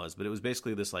the thing was, but it was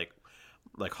basically this like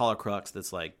holocrux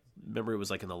that's like, remember it was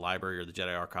like in the library or the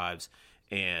Jedi archives,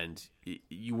 and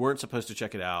you weren't supposed to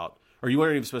check it out. Or you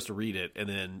weren't even supposed to read it, and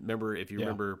then remember,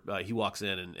 he walks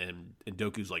in and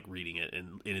Dooku's like reading it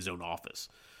in his own office,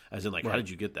 as in like, how did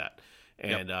you get that?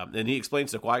 And he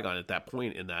explains to Qui-Gon at that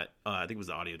point in that I think it was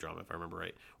the audio drama, if I remember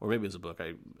right, or maybe it was a book.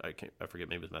 I forget.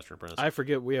 Maybe it was Master and Apprentice. I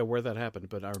forget where that happened,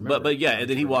 but I remember. But yeah, and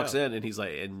then he walks in and he's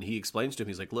like, and he explains to him,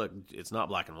 he's like, look, it's not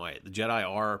black and white. The Jedi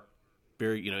are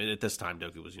very, and at this time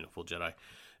Dooku was full Jedi,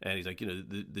 and he's like,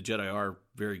 the Jedi are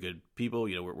very good people.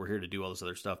 We're here to do all this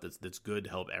other stuff that's good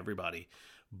to help everybody,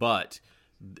 but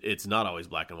it's not always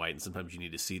black and white, and sometimes you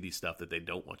need to see these stuff that they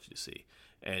don't want you to see.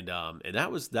 And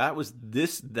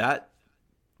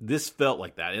this felt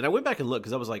like that. And I went back and looked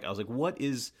because I was like,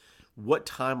 what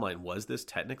timeline was this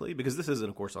technically? Because this isn't,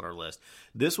 of course, on our list.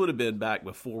 This would have been back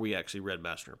before we actually read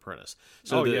Master and Apprentice.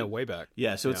 So way back.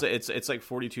 Yeah, so it's like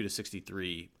 42 to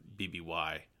 63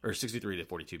 BBY, or 63 to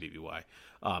 42 BBY,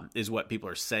 is what people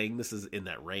are saying. This is in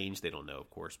that range. They don't know,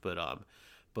 of course,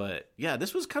 but yeah,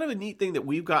 this was kind of a neat thing that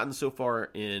we've gotten so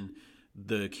far in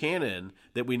the canon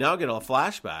that we now get a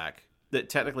flashback that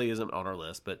technically isn't on our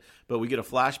list, but we get a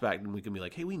flashback and we can be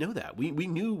like, hey, we know that. We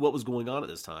knew what was going on at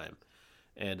this time.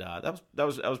 And that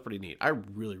was pretty neat. I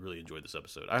really, really enjoyed this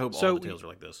episode. I hope all the tales are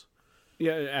like this.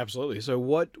 Yeah, absolutely. So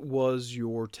what was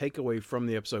your takeaway from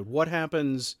the episode? What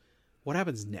happens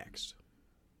next?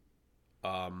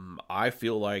 I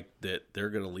feel like that they're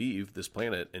going to leave this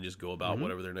planet and just go about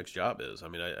whatever their next job is. I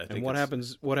mean, I think. And what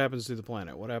happens to the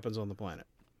planet? What happens on the planet?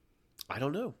 I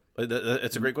don't know.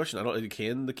 It's a great question.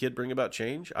 Can the kid bring about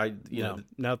change?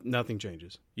 Nothing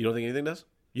changes. You don't think anything does?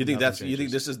 You think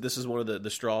this is one of the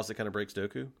straws that kind of breaks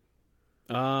Dooku?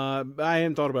 I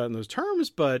hadn't thought about it in those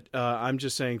terms, but I'm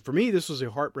just saying, for me, this was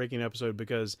a heartbreaking episode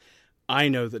because I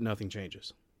know that nothing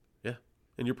changes. Yeah,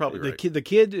 and you're probably right. The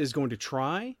kid is going to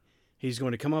try. He's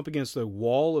going to come up against the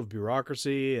wall of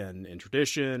bureaucracy and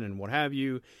tradition and what have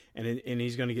you, and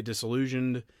he's going to get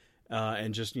disillusioned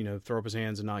and just throw up his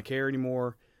hands and not care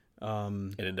anymore,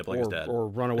 and end up like his dad, or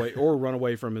run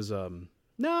away from his.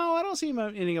 No, I don't see him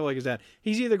ending up like his dad.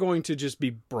 He's either going to just be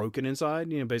broken inside,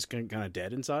 basically kind of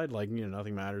dead inside, like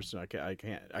nothing matters. I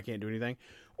can't do anything,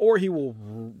 or he will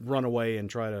run away and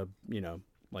try to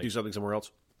do something somewhere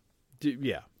else.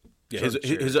 Yeah. Yeah,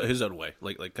 his own way,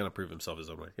 like kind of prove himself his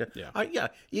own way. Yeah,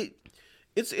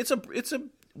 It's a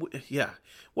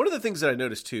One of the things that I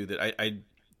noticed too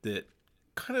that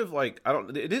kind of like I'm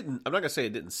not gonna say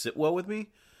it didn't sit well with me,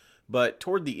 but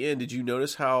toward the end, did you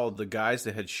notice how the guys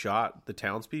that had shot the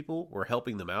townspeople were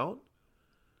helping them out?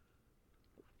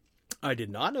 I did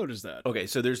not notice that. Okay,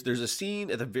 so there's a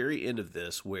scene at the very end of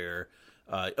this where.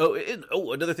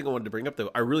 Another thing I wanted to bring up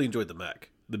though, I really enjoyed the mech,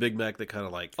 the big mech that kind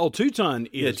of like 2-ton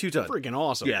is 2-ton. Freaking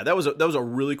awesome. Yeah, that was a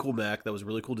really cool mech. That was a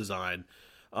really cool design,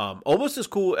 almost as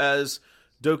cool as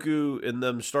Dooku in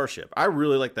them starship. I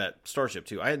really like that starship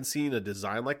too. I hadn't seen a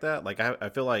design like that. Like I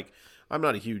feel like I'm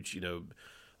not a huge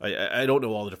I don't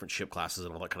know all the different ship classes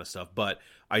and all that kind of stuff, but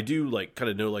I do like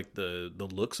kind of know like the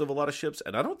looks of a lot of ships,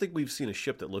 and I don't think we've seen a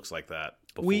ship that looks like that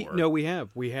before. We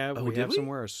have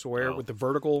somewhere, I swear, with the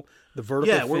vertical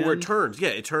yeah, fin. where it turns. Yeah,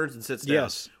 it turns and sits down.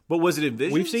 Yes. But was it in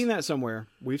Visions? We've seen that somewhere.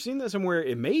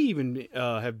 It may even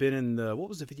have been in what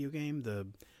was the video game?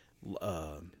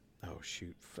 Fallen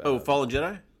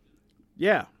Jedi?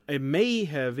 Yeah, it may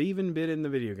have even been in the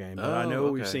video game, but I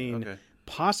know we've seen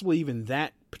possibly even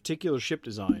that particular ship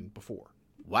design before.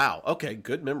 Wow. Okay.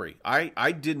 Good memory.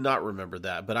 I did not remember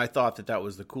that, but I thought that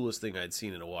was the coolest thing I'd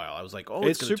seen in a while. I was like, oh,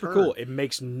 it's super cool. It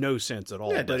makes no sense at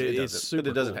all. Yeah, but it's super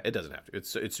it doesn't. Cool. It doesn't have to.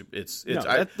 It's.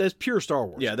 That's pure Star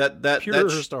Wars. Yeah.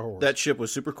 Star Wars. That ship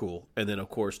was super cool, and then of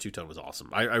course 2-ton was awesome.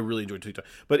 I really enjoyed 2-ton.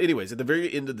 But anyways, at the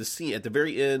very end of the scene, at the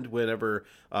very end, whenever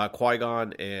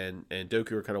Qui-Gon and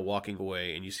Dooku are kind of walking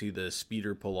away, and you see the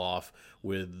speeder pull off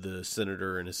with the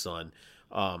senator and his son.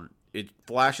 It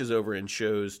flashes over and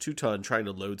shows 2-ton trying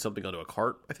to load something onto a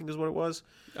cart, I think is what it was.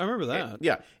 I remember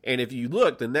that. And if you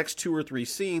look, the next 2 or 3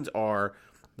 scenes are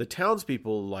the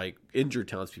townspeople, like injured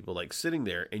townspeople, like sitting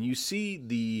there, and you see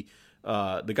the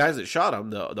guys that shot him,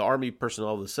 the army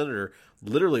personnel, the senator,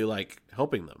 literally like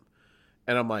helping them.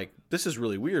 And I'm like, this is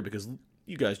really weird because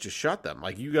you guys just shot them.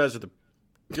 Like you guys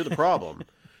you're the problem.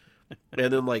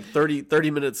 And then like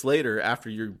 30 minutes later, after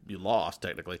you lost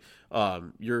technically,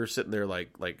 you're sitting there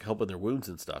like helping their wounds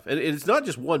and stuff. And it's not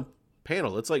just one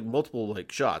panel; it's like multiple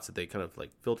like shots that they kind of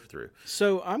like filter through.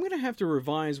 So I'm going to have to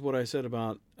revise what I said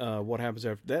about what happens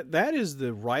after that. That is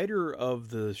the writer of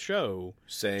the show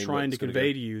trying to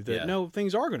convey to you that no,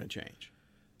 things are going to change.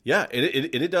 Yeah, and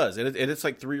it does, and it's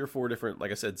like 3 or 4 different,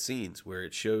 like I said, scenes where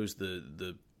it shows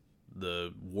the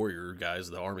warrior guys,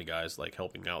 the army guys, like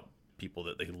helping out people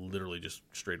that they literally just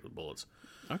straight with bullets.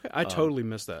 Okay, I totally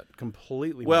missed that.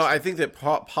 Completely. Well, I think that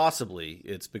possibly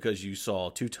it's because you saw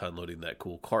 2-ton loading that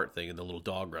cool cart thing and the little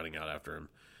dog running out after him,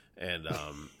 and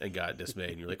got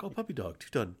dismayed. And you're like, oh, puppy dog, too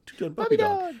done, puppy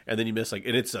dog. And then you miss and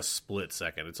it's a split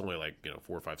second. It's only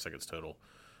 4 or 5 seconds total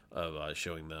of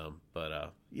showing them.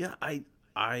 But yeah,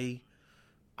 I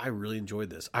really enjoyed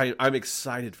this. I'm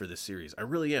excited for this series. I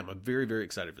really am. I'm very, very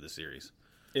excited for this series.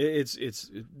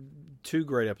 It's 2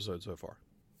 great episodes so far.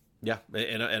 Yeah,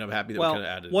 and I'm happy that we kind of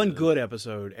added one good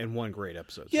episode and 1 great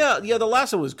episode. Yeah, the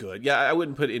last one was good. Yeah, I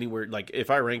wouldn't put anywhere if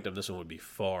I ranked them, this one would be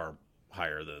far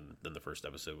higher than the first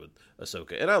episode with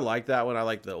Ahsoka. And I like that one. I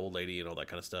like the old lady and all that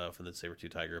kind of stuff, and then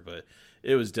Saber-Tooth Tiger. But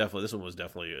this one was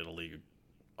definitely in a league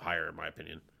higher in my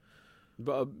opinion.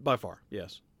 By far,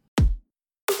 yes.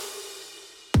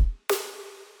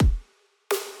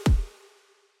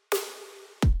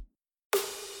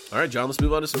 All right, John, let's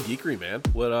move on to some geekery, man.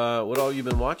 What all you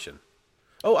been watching?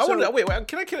 Oh, I want to wait.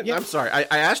 Can I? Yeah. I'm sorry. I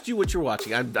asked you what you're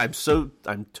watching. I'm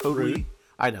totally. Rude.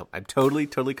 I know. I'm totally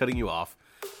cutting you off.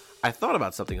 I thought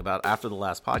about something about after the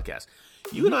last podcast.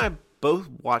 You and I both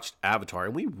watched Avatar,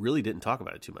 and we really didn't talk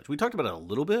about it too much. We talked about it a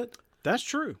little bit. That's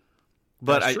true.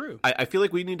 But That's true. I feel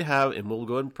like we need to have, and we'll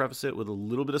go ahead and preface it with a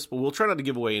little bit of. We'll try not to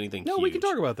give away anything. No, huge. we can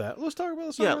talk about that. Let's talk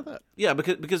about that. Yeah,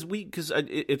 because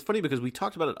it's funny because we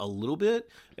talked about it a little bit,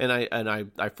 and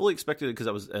I fully expected it because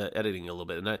I was editing a little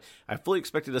bit, and I fully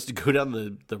expected us to go down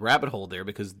the rabbit hole there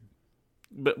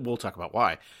but we'll talk about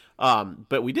why.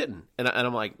 But we didn't, and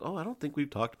I'm like, oh, I don't think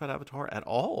we've talked about Avatar at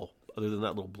all, other than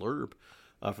that little blurb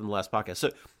from the last podcast.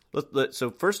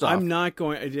 So first off, I'm not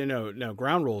going. No,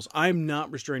 ground rules. I'm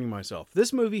not restraining myself.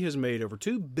 This movie has made over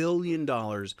 $2 billion.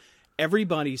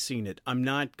 Everybody's seen it. I'm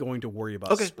not going to worry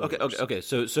about. Okay.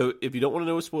 So if you don't want to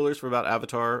know spoilers for about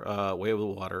Avatar, Way of the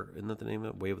Water, isn't that the name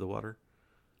of it? Way of the Water.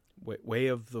 Way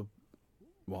of the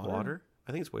Water.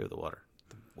 I think it's Way of the Water.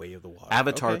 Way of the Water.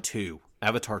 Avatar 2.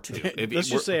 Avatar 2. Let's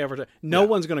just say Avatar. No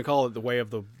one's going to call it the Way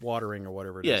of the Watering or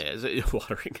whatever it is. Yeah,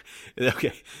 watering.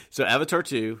 Okay, so Avatar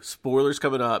 2, spoilers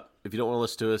coming up. If you don't want to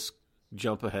listen to us,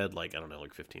 jump ahead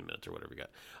 15 minutes or whatever you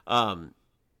got.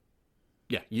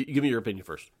 Yeah, you give me your opinion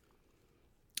first.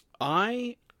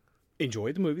 I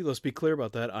enjoyed the movie. Let's be clear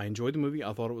about that. I enjoyed the movie.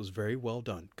 I thought it was very well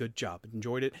done. Good job.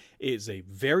 Enjoyed it. It's a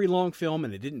very long film,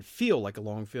 and it didn't feel like a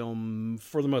long film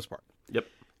for the most part. Yep.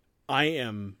 I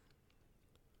am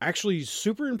actually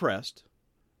super impressed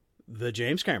that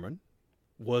James Cameron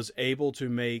was able to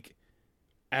make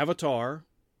Avatar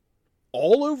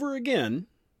all over again,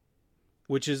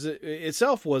 which is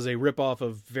itself was a ripoff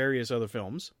of various other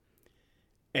films,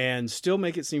 and still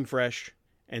make it seem fresh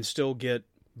and still get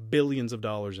billions of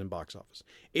dollars in box office.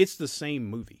 It's the same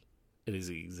movie. It is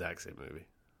the exact same movie.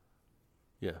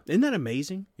 Yeah. Isn't that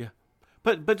amazing? Yeah.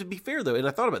 But to be fair, though, and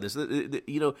I thought about this,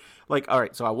 all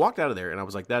right, so I walked out of there, and I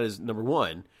was like, that is, number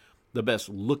one, the best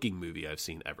looking movie I've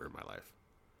seen ever in my life.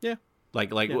 Yeah.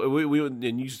 Yeah. We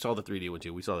and you saw the 3D one,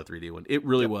 too. We saw the 3D one. It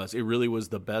really was. It really was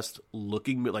the best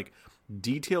looking,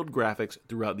 detailed graphics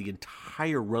throughout the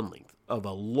entire run length of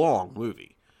a long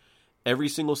movie. Every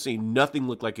single scene, nothing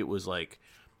looked like it was,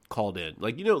 called in.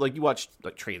 You watch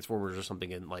Transformers or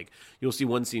something, and you'll see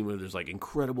one scene where there's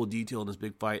incredible detail in this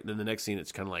big fight, and then the next scene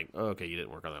it's kind of oh, okay, you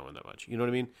didn't work on that one that much. You know what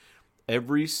I mean?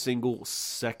 Every single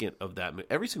second of that,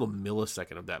 every single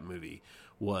millisecond of that movie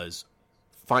was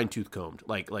fine tooth combed.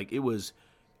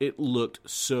 It looked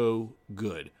so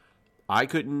good.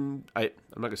 I'm not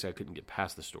gonna say I couldn't get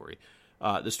past the story.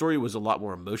 The story was a lot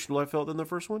more emotional, I felt, than the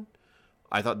first one.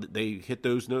 I thought that they hit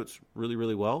those notes really,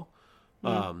 really well.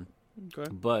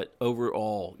 Okay. But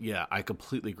overall, yeah, I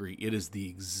completely agree. It is the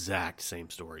exact same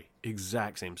story.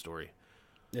 Exact same story.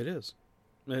 It is.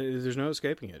 There's no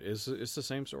escaping it. It's the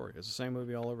same story. It's the same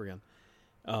movie all over again.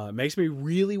 It makes me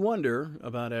really wonder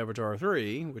about Avatar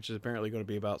 3, which is apparently going to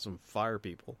be about some fire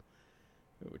people.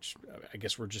 Which I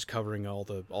guess we're just covering all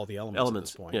the elements at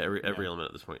this point. Yeah, every element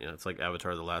at this point. Yeah, it's like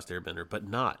Avatar: The Last Airbender,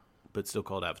 but still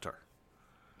called Avatar.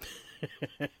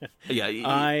 Yeah,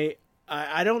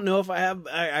 I don't know if I have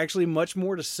actually much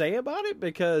more to say about it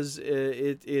because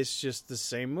it's just the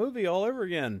same movie all over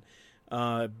again.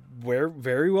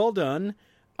 Very well done.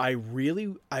 I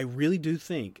really do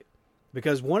think,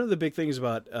 because one of the big things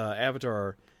about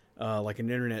Avatar, like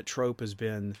an internet trope, has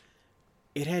been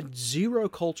it had zero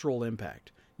cultural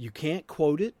impact. You can't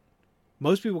quote it.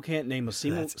 Most people can't name a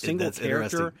single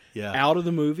character out of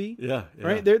the movie. Yeah,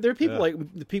 right. There are people like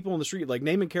the people on the street,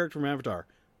 name a character from Avatar.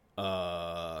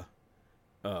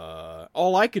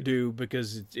 All I could do,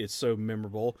 because it's so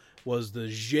memorable, was the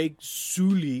Jake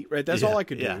Sully. Right, that's all I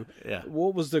could do. Yeah.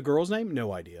 What was the girl's name?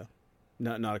 No idea.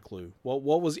 Not a clue. What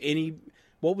was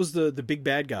the big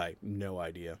bad guy? No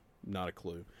idea. Not a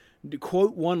clue.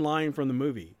 Quote one line from the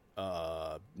movie.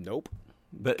 Nope.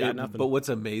 But Got nothing. But what's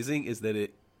amazing is that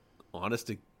it, honest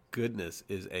to goodness,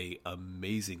 is a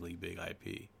amazingly big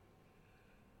IP.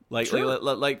 Like, Sure.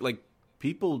 like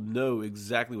people know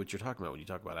exactly what you're talking about when you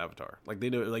talk about Avatar. Like they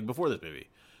know, like before this movie,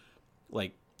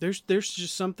 like There's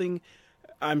just something.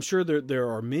 I'm sure there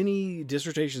are many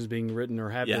dissertations being written or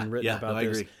have been written about I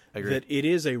this. agree. I agree. That it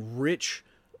is a rich,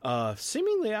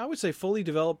 seemingly, I would say, fully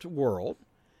developed world,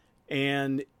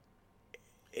 and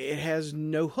it has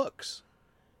no hooks,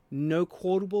 no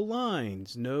quotable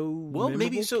lines, no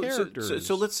memorable characters.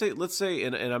 So let's say,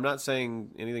 and I'm not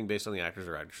saying anything based on the actors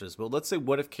or actresses, but let's say,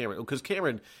 what if Cameron? Because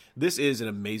Cameron, this is an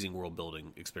amazing world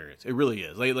building experience. It really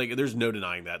is. Like there's no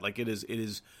denying that. Like it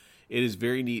is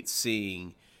very neat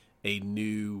seeing a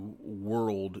new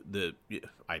world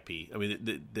IP. I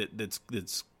mean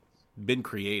that's been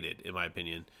created, in my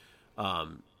opinion.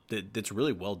 That's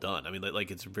really well done. I mean,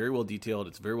 like it's very well detailed.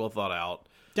 It's very well thought out.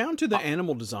 Down to the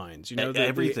animal designs,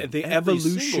 Everything, the every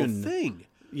evolution single thing.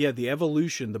 Yeah, the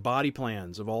evolution, the body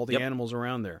plans of all the animals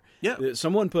around there. Yeah.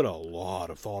 Someone put a lot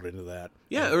of thought into that.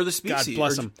 Yeah, or the species. God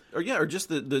bless them. Or just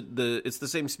the it's the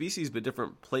same species but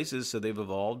different places, so they've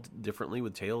evolved differently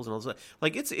with tails and all that.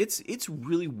 Like it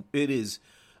is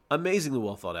amazingly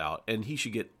well thought out, and he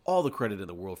should get all the credit in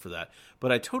the world for that.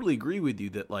 But I totally agree with you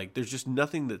that like there's just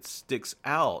nothing that sticks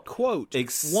out. Quote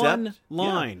except one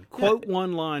line. Yeah, quote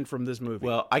one line from this movie.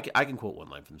 Well, I can quote one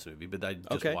line from this movie, but I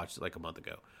just watched it like a month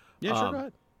ago. Yeah, sure, go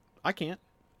ahead. I can't.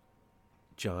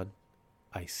 John,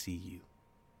 I see you.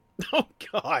 Oh,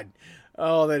 God.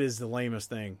 Oh, that is the lamest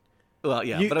thing. Well,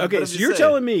 yeah. So you're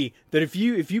telling me that if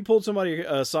you pulled somebody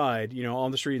aside, on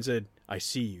the street and said, I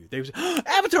see you, they would say,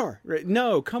 Avatar! Right?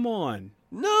 No, come on.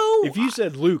 No. If you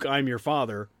said, Luke, I'm your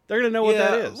father, they're going to know what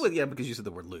that is. Well, yeah, because you said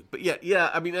the word Luke. But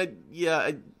I mean,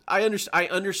 I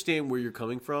understand where you're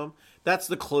coming from. That's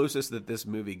the closest that this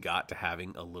movie got to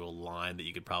having a little line that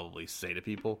you could probably say to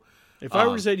people. If I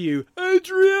were to say to you,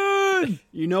 Adrian,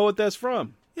 you know what that's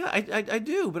from. Yeah, I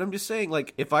do, but I'm just saying,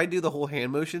 like, if I do the whole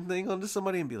hand motion thing onto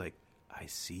somebody and be like, I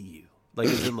see you. Like,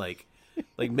 as in, like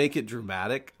make it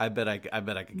dramatic, I bet I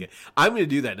could get. I'm going to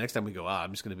do that next time we go out.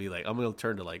 I'm just going to be like, I'm going to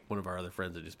turn to, like, one of our other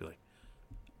friends and just be like,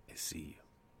 I see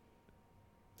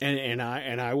you. And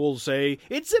I will say,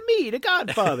 it's me, the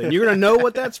Godfather. And you're going to know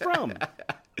what that's from.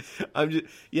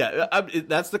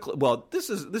 That's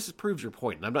this proves your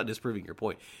point, and I'm not disproving your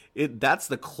point. That's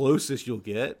the closest you'll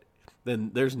get.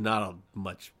 Then there's not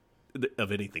much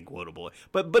of anything quotable.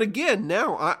 But again,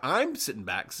 now I'm sitting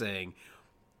back saying,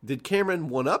 did Cameron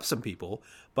one up some people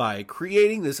by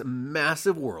creating this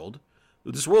massive world?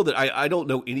 This world that I don't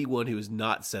know anyone who has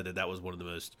not said that was one of the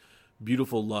most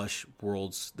beautiful, lush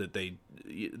worlds that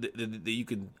you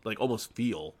can like almost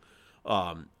feel.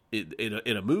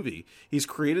 In a movie, he's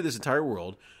created this entire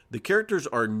world. The characters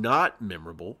are not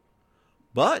memorable,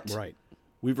 but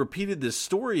we've repeated this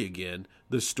story again.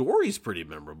 The story's pretty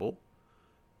memorable.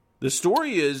 The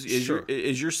story is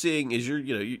you're seeing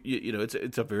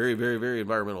it's a very, very, very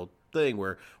environmental thing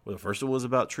where the first one was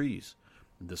about trees.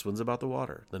 This one's about the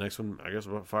water. The next one, I guess,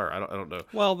 about fire. I don't know.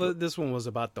 Well, this one was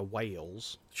about the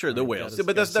whales. Sure, the whales.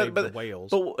 But the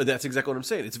whales. But that's exactly what I'm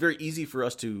saying. It's very easy for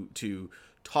us to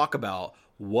talk about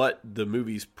what the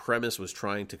movie's premise was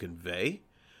trying to convey,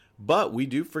 but we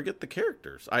do forget the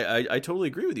characters. I totally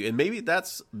agree with you, and maybe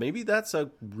that's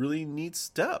a really neat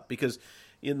step, because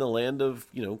in the land of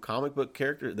comic book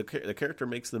character, the character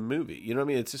makes the movie. You know what I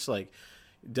mean? It's just like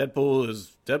Deadpool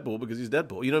is Deadpool because he's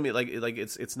Deadpool. You know what I mean? Like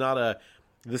it's not a.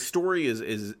 The story is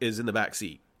in the back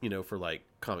seat, for like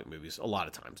comic movies a lot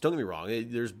of times. Don't get me wrong.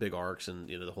 There's big arcs and,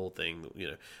 the whole thing,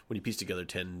 when you piece together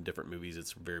 10 different movies,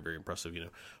 it's very, very impressive,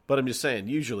 But I'm just saying,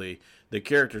 usually the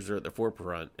characters are at the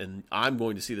forefront, and I'm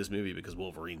going to see this movie because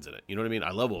Wolverine's in it. You know what I mean? I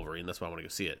love Wolverine. That's why I want to go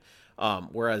see it.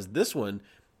 Whereas this one,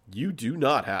 you do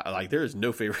not have, like, there is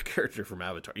no favorite character from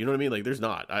Avatar. You know what I mean? Like, there's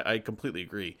not. I completely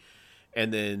agree.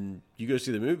 And then you go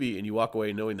see the movie and you walk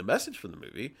away knowing the message from the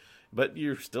movie, but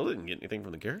you still didn't get anything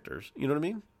from the characters. You know what I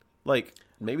mean? Like,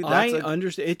 maybe that's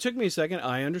understand. It took me a second.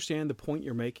 I understand the point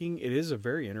you're making. It is a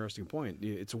very interesting point.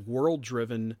 It's a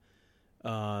world-driven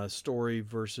story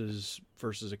versus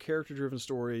a character-driven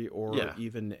story, or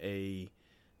even a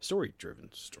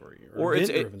story-driven story, or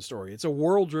event-driven story. It's a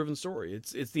world-driven story.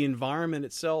 It's the environment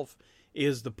itself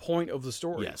is the point of the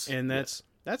story. Yes, and that's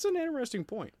an interesting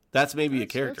point. That's maybe a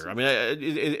character. I mean,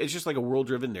 it's just like a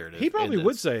world-driven narrative. He probably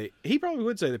would say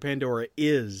that Pandora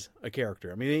is a character.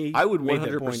 I mean, I would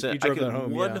 100%. I can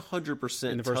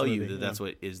 100% tell you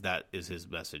that that is his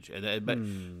message.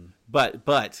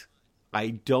 But I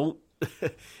don't.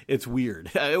 It's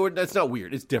weird. That's not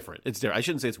weird. It's different. It's different. I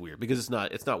shouldn't say it's weird, because it's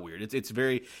not. It's not weird. It's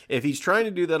very. If he's trying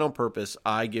to do that on purpose,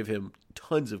 I give him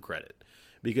tons of credit,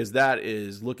 because that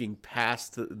is looking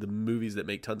past the movies that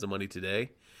make tons of money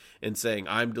today and saying,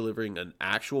 I'm delivering an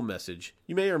actual message.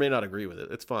 You may or may not agree with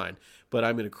it. It's fine. But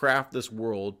I'm going to craft this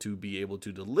world to be able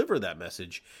to deliver that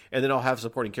message, and then I'll have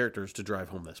supporting characters to drive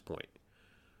home this point.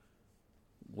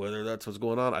 Whether that's what's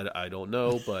going on, I don't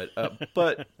know.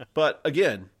 But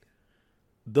again,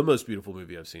 the most beautiful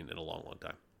movie I've seen in a long, long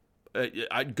time.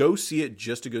 I'd go see it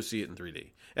just to go see it in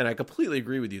 3D. And I completely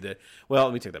agree with you that, well,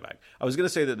 let me take that back. I was going to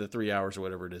say that the 3 hours or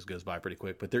whatever it is goes by pretty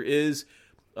quick, but there is,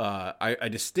 I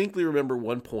distinctly remember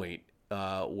one point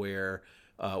where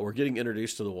we're getting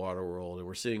introduced to the water world and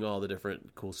we're seeing all the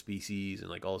different cool species and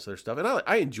like all this other stuff. And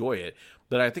I enjoy it,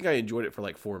 but I think I enjoyed it for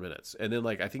like 4 minutes. And then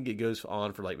like, I think it goes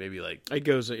on for like maybe like, it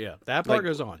goes, yeah, that part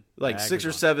goes on. Like that 6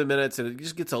 or 7 minutes, and it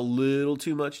just gets a little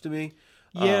too much to me.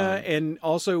 Yeah. And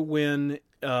also when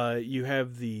you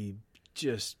have the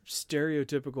just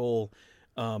stereotypical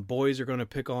boys are going to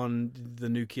pick on the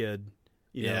new kid,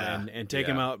 you know, and take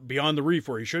him out beyond the reef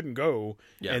where he shouldn't go,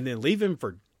 and then leave him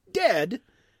for dead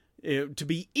to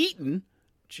be eaten.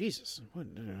 Jesus.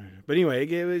 But anyway,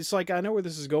 it's like, I know where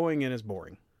this is going, and it's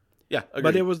boring. Yeah,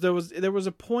 agreed. But there was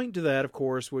a point to that, of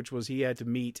course, which was he had to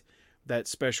meet that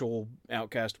special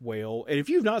outcast whale. And if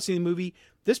you've not seen the movie,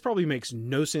 this probably makes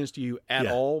no sense to you at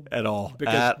all. At all.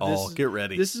 At all. Get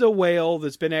ready. This is a whale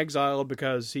that's been exiled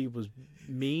because he was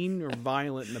mean or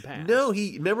violent in the past. No,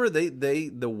 remember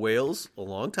the whales a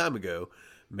long time ago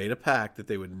made a pact that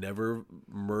they would never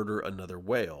murder another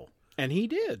whale. And he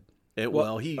did. He doesn't.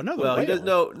 No. He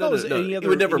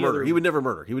would never murder. He would never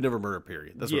murder. He would never murder.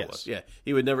 Period. That's what it was. Yeah,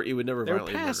 he would never They're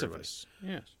violently pacifists.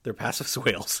 murder. Yes, they're pacifist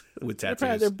whales with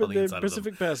tattoos on the inside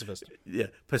Pacific of them. pacifists. Yeah,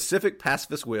 Pacific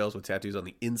pacifist whales with tattoos on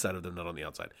the inside of them, not on the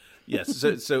outside. Yes,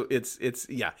 so it's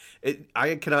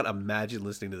I cannot imagine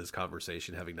listening to this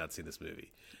conversation having not seen this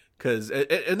movie. Because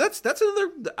that's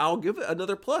another. I'll give it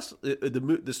another plus.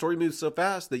 The story moves so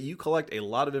fast that you collect a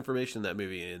lot of information in that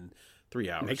movie in 3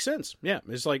 hours. Makes sense. Yeah,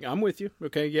 it's like, I'm with you.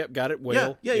 Okay, yep, got it.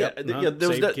 Whale. Yeah.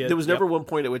 There was never one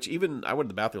point at which even I went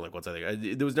to the bathroom like once. I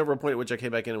think there was never a point at which I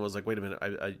came back in and was like, wait a minute,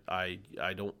 I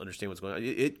don't understand what's going on.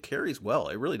 It carries well.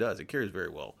 It really does. It carries very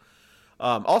well.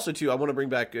 Also, too, I want to bring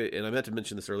back, and I meant to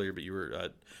mention this earlier, but you were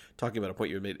talking about a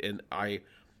point you had made, and I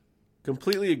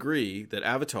completely agree that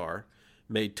Avatar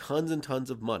made tons and tons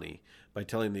of money by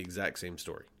telling the exact same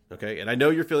story. Okay, and I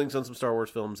know your feelings on some Star Wars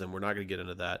films, and we're not going to get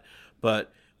into that,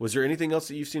 but was there anything else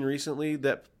that you've seen recently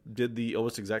that did the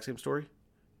almost exact same story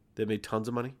that made tons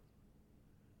of money?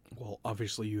 Well,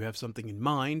 obviously you have something in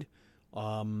mind.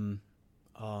 With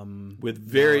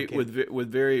very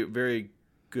very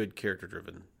good character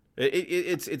driven.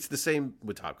 It's the same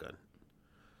with Top Gun.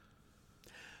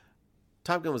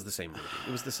 Top Gun was the same movie.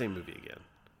 It was the same movie again.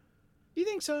 You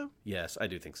think so? Yes, I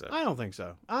do think so. I don't think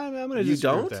so. I'm going to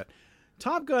disagree with that.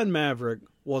 Top Gun Maverick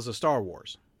was a Star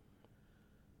Wars.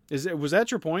 Was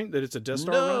that your point, that it's a Death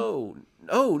Star run?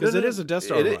 No, because it is a Death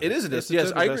Star run. It is a Death Star.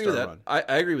 Yes, I agree with that.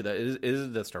 I agree with that. It is a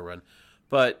Death Star run,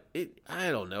 but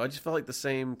I don't know. I just felt like the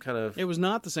same kind of. It was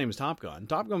not the same as Top Gun.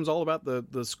 Top Gun was all about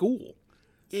the school,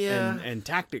 and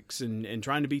tactics and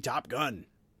trying to be Top Gun.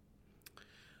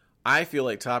 I feel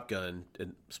like Top Gun,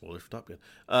 and spoilers for Top Gun.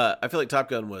 I feel like Top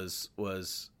Gun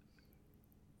was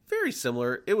very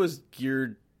similar. It was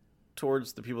geared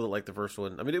towards the people that like the first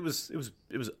one. I mean, it was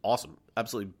awesome,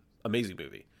 absolutely amazing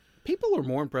movie. People are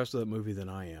more impressed with that movie than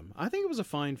I am. I think it was a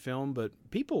fine film, but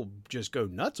people just go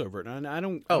nuts over it, and I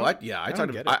don't. I talked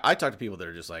to people that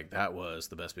are just like, that was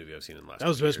the best movie I've seen in the last. That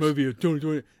was the best movie of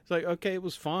 2020. It's like, okay, it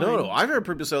was fine. No, I've heard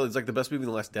people say it's like the best movie in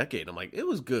the last decade. I'm like, it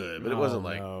was good, but it wasn't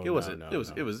like it wasn't.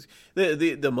 It was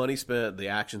the money spent, the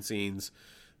action scenes,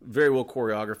 very well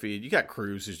choreographed. You got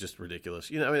Cruise, who's just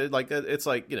ridiculous. You know, I mean, like it's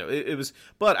like, you know, it was.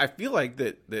 But I feel like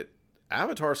that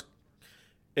Avatar's,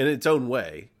 in its own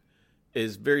way,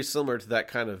 is very similar to that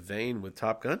kind of vein with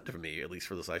Top Gun for me, at least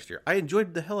for this last year. I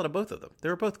enjoyed the hell out of both of them. They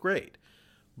were both great,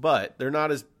 but they're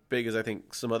not as big as I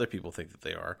think some other people think that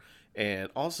they are. And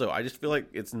also, I just feel like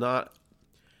it's not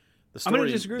the story. I'm going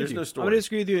to disagree with you. No story. I'm going to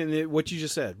disagree with you in what you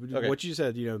just said. Okay. What you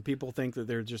said, you know, people think that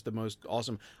they're just the most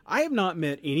awesome. I have not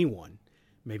met anyone.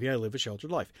 Maybe I live a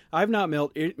sheltered life. I've not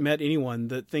met anyone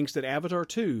that thinks that Avatar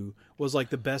 2 was like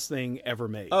the best thing ever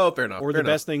made. Oh, fair enough. Or the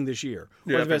best thing this year.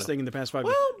 Or the best thing in the past 5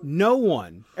 years. No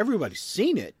one. Everybody's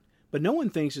seen it, but no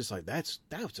one thinks it's like, that's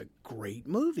a great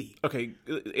movie. Okay.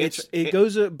 It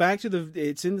goes back to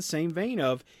it's in the same vein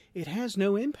of, it has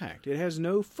no impact. It has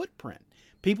no footprint.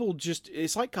 People just,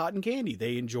 it's like cotton candy.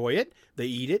 They enjoy it. They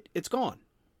eat it. It's gone.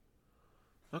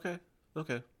 Okay.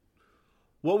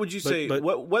 What would you say? But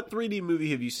What 3D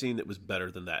movie have you seen that was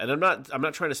better than that? And I'm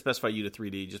not trying to specify you to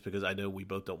 3D just because I know we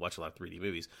both don't watch a lot of 3D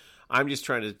movies. I'm just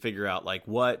trying to figure out like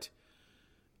what.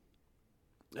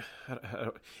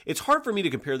 It's hard for me to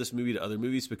compare this movie to other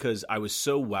movies because I was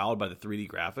so wowed by the 3D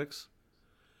graphics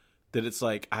that it's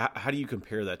like, how do you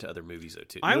compare that to other movies though?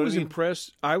 Too, I was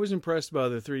impressed. I was impressed by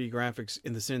the 3D graphics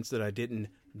in the sense that I didn't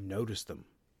notice them.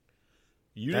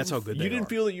 That's how good they are. You didn't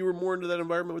feel that you were more into that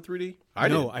environment with 3D?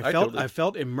 I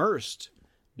felt immersed.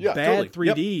 Yeah, Bad totally.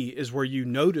 3D is where you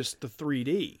notice the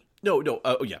 3D. No.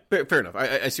 Yeah, fair enough.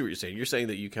 I see what you're saying. You're saying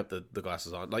that you kept the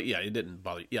glasses on. Like, yeah, it didn't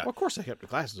bother you. Yeah. Well, of course I kept the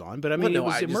glasses on, but I mean, it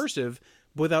was immersive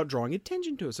without drawing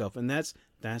attention to itself, and that's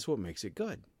what makes it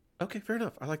good. Okay, fair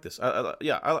enough. I like this. All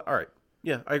right.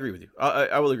 Yeah, I agree with you.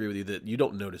 I will agree with you that you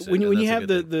don't notice it. When you have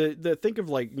the think of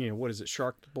like, what is it,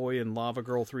 Shark Boy and Lava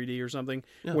Girl 3D or something,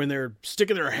 when they're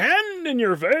sticking their hand in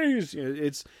your face,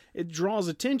 it draws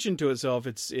attention to itself.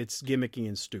 It's gimmicky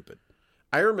and stupid.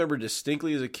 I remember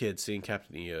distinctly as a kid seeing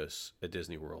Captain EOS at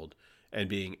Disney World and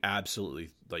being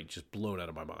absolutely like just blown out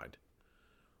of my mind.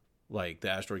 Like the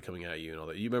asteroid coming at you and all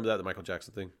that. You remember that, the Michael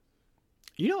Jackson thing?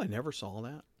 I never saw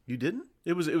that. You didn't?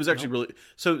 It was actually really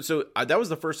so. That was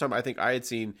the first time I think I had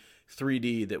seen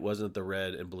 3D that wasn't the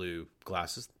red and blue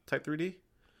glasses type 3D.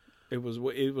 It was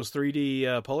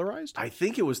 3D polarized. I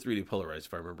think it was 3D polarized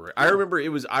if I remember right. I remember it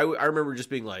was. I remember just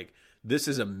being like, "This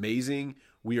is amazing.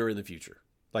 We are in the future."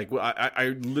 Like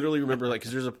I literally remember like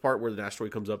because there's a part where the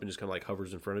asteroid comes up and just kind of like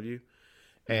hovers in front of you,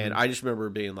 and I just remember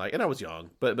being like, and I was young,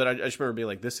 but I just remember being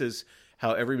like, "This is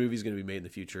how every movie is going to be made in the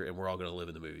future, and we're all going to live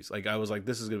in the movies." Like I was like,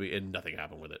 "This is going to be," and nothing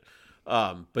happened with it.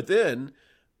 But then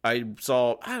I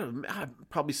saw, I've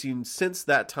probably seen since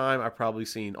that time. I've probably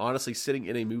seen, honestly, sitting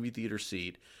in a movie theater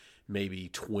seat, maybe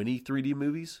 20 3D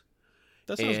movies.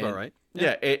 That sounds about right.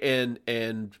 Yeah,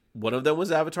 and one of them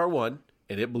was Avatar 1,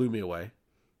 and it blew me away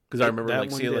because I remember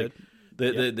like seeing like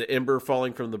the ember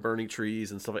falling from the burning trees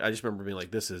and stuff. I just remember being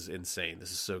like, "This is insane. This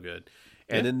is so good."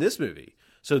 And then this movie.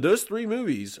 So those three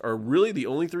movies are really the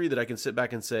only three that I can sit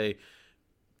back and say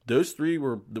those three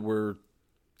were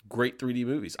great 3D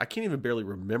movies. I can't even barely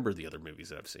remember the other movies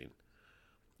that I've seen,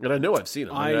 and I know I've seen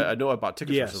them. I know I bought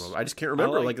tickets for some of them. I just can't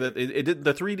remember. Like that, it didn't.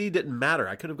 The 3D didn't matter.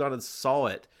 I could have gone and saw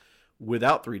it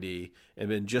without 3D and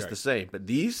been just the same. But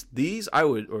these I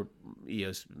would, or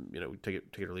EOS, take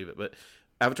it or leave it. But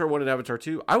Avatar 1 and Avatar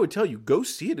 2, I would tell you, go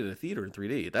see it in a theater in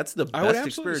 3D. That's the best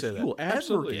experience you will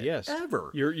ever get.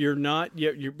 Ever. You're not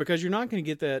because you're not going to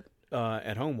get that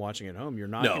at home, watching at home. You're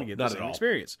not going to get the same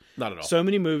experience. Not at all. So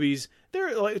many movies.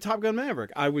 They're like Top Gun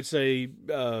Maverick. I would say,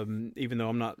 even though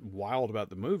I'm not wild about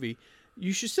the movie,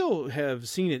 you should still have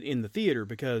seen it in the theater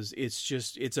because it's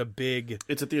a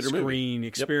theater screen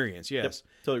experience. Yep. Yes,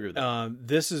 Totally agree with that.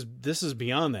 This is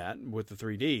beyond that with the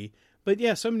 3D. But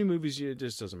yeah, so many movies it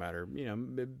just doesn't matter.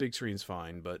 Big screen's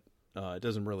fine, but it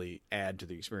doesn't really add to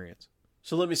the experience.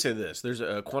 So let me say this: there's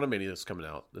a Quantumania that's coming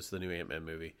out. This is the new Ant-Man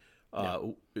movie.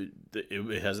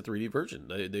 It has a 3D version.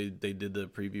 They did the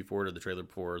preview for it, or the trailer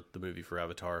for the movie for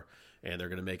Avatar, and they're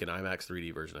going to make an IMAX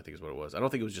 3D version. I think is what it was. I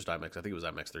don't think it was just IMAX. I think it was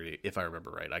IMAX 3D, if I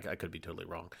remember right. I could be totally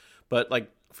wrong, but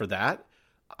like for that,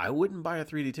 I wouldn't buy a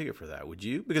 3D ticket for that. Would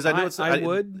you? Because I know I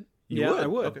would. You would? I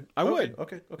would. Okay. I would.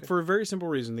 Okay. For a very simple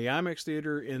reason. The IMAX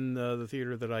theater in the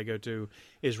theater that I go to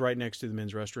is right next to the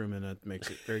men's restroom, and it makes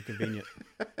it very convenient.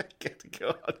 Get to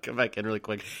go. I'll come back in really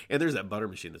quick. And there's that butter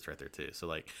machine that's right there, too. So,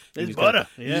 like, there's butter.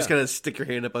 You just kind of stick your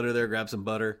hand up under there, grab some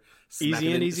butter.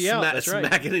 Easy in, easy out. That's right.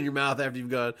 Smack it in your mouth after you've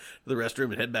gone to the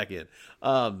restroom and head back in.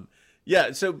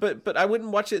 Yeah, so but I wouldn't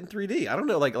watch it in 3D. I don't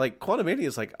know, like Quantumania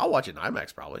is like I'll watch it in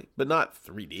IMAX probably, but not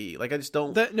 3D. Like I just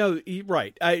don't.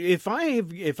 Right. If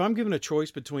I'm given a choice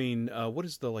between what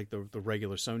is the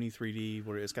regular Sony 3D,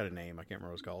 what it's got a name, I can't remember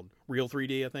what it's called, Real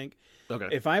 3D, I think. Okay.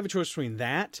 If I have a choice between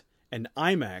that and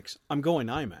IMAX, I'm going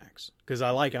IMAX because I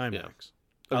like IMAX.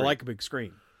 Yeah. I like a big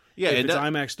screen. Yeah, if it's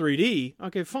IMAX 3D,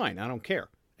 okay, fine, I don't care.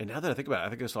 And now that I think about it, I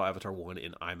think I saw Avatar 1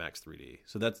 in IMAX 3D.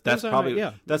 So that's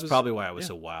probably why I was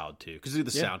so wild too, because of the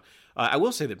sound. I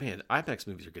will say that, man, IMAX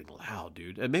movies are getting loud,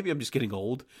 dude. And maybe I'm just getting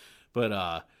old, but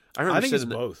I think it's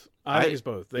both. I think it's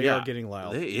both. They are getting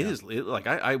loud. It is. Like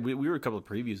we were a couple of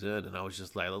previews in, and I was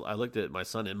just like, I looked at my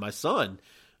son, and my son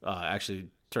actually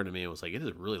turned to me and was like, "It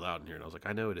is really loud in here." And I was like,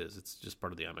 "I know it is. It's just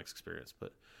part of the IMAX experience."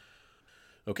 But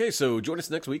okay, so join us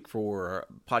next week for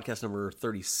podcast number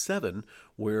 37,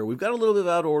 where we've got a little bit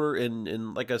out of order,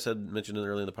 and like I mentioned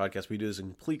earlier in the podcast, we do this in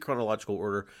complete chronological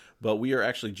order, but we are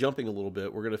actually jumping a little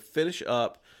bit. We're going to finish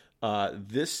up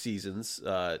this season's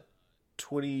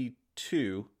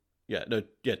 22,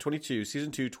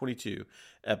 season 2, 22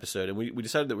 episode, and we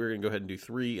decided that we were going to go ahead and do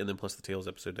 3, and then plus the Tales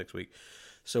episode next week.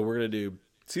 So we're going to do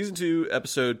Season 2,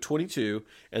 episode 22,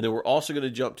 and then we're also going to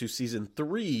jump to season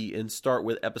 3 and start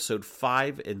with episode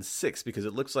 5 and 6, because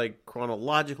it looks like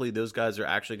chronologically those guys are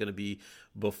actually going to be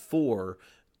before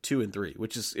 2 and 3,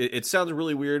 which is, it sounds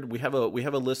really weird. We have a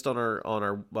list on our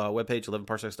webpage,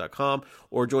 11parsecs.com,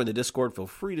 or join the Discord. Feel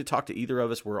free to talk to either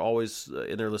of us. We're always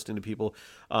in there listening to people.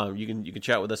 You can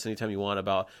chat with us anytime you want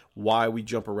about why we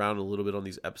jump around a little bit on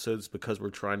these episodes, because we're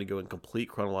trying to go in complete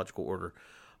chronological order.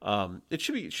 It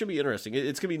should be interesting.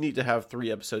 It's gonna be neat to have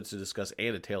 3 episodes to discuss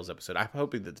and a Tales episode. I'm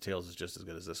hoping that the Tales is just as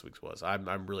good as this week's was.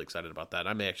 I'm really excited about that.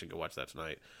 I may actually go watch that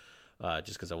tonight,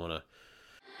 just because I want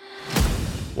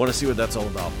to see what that's all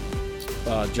about.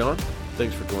 John,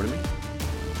 thanks for joining me.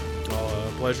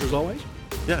 Pleasure as always.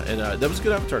 Yeah, and that was a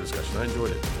good Avatar discussion. I enjoyed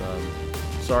it.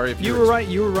 Sorry if you were right.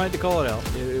 You were right to call it out.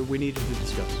 We needed to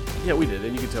discuss. Yeah, we did,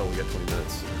 and you can tell we got 20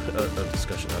 minutes of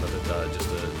discussion out of it, just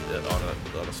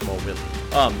on a small win.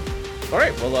 All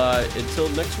right, well, until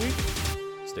next week,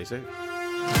 stay safe.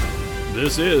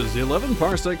 This is the 11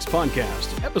 Parsecs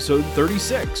Podcast, episode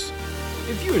 36.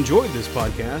 If you enjoyed this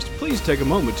podcast, please take a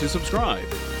moment to subscribe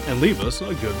and leave us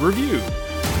a good review.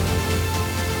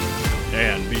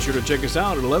 And be sure to check us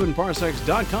out at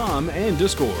 11parsecs.com and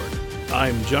Discord.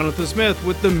 I'm Jonathan Smith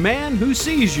with the man who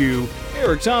sees you,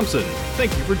 Eric Thompson.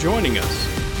 Thank you for joining us.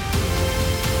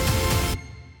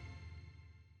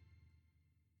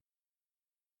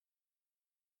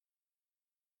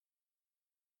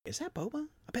 Is that Boba?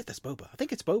 I bet that's Boba. I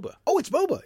think it's Boba. Oh, it's Boba.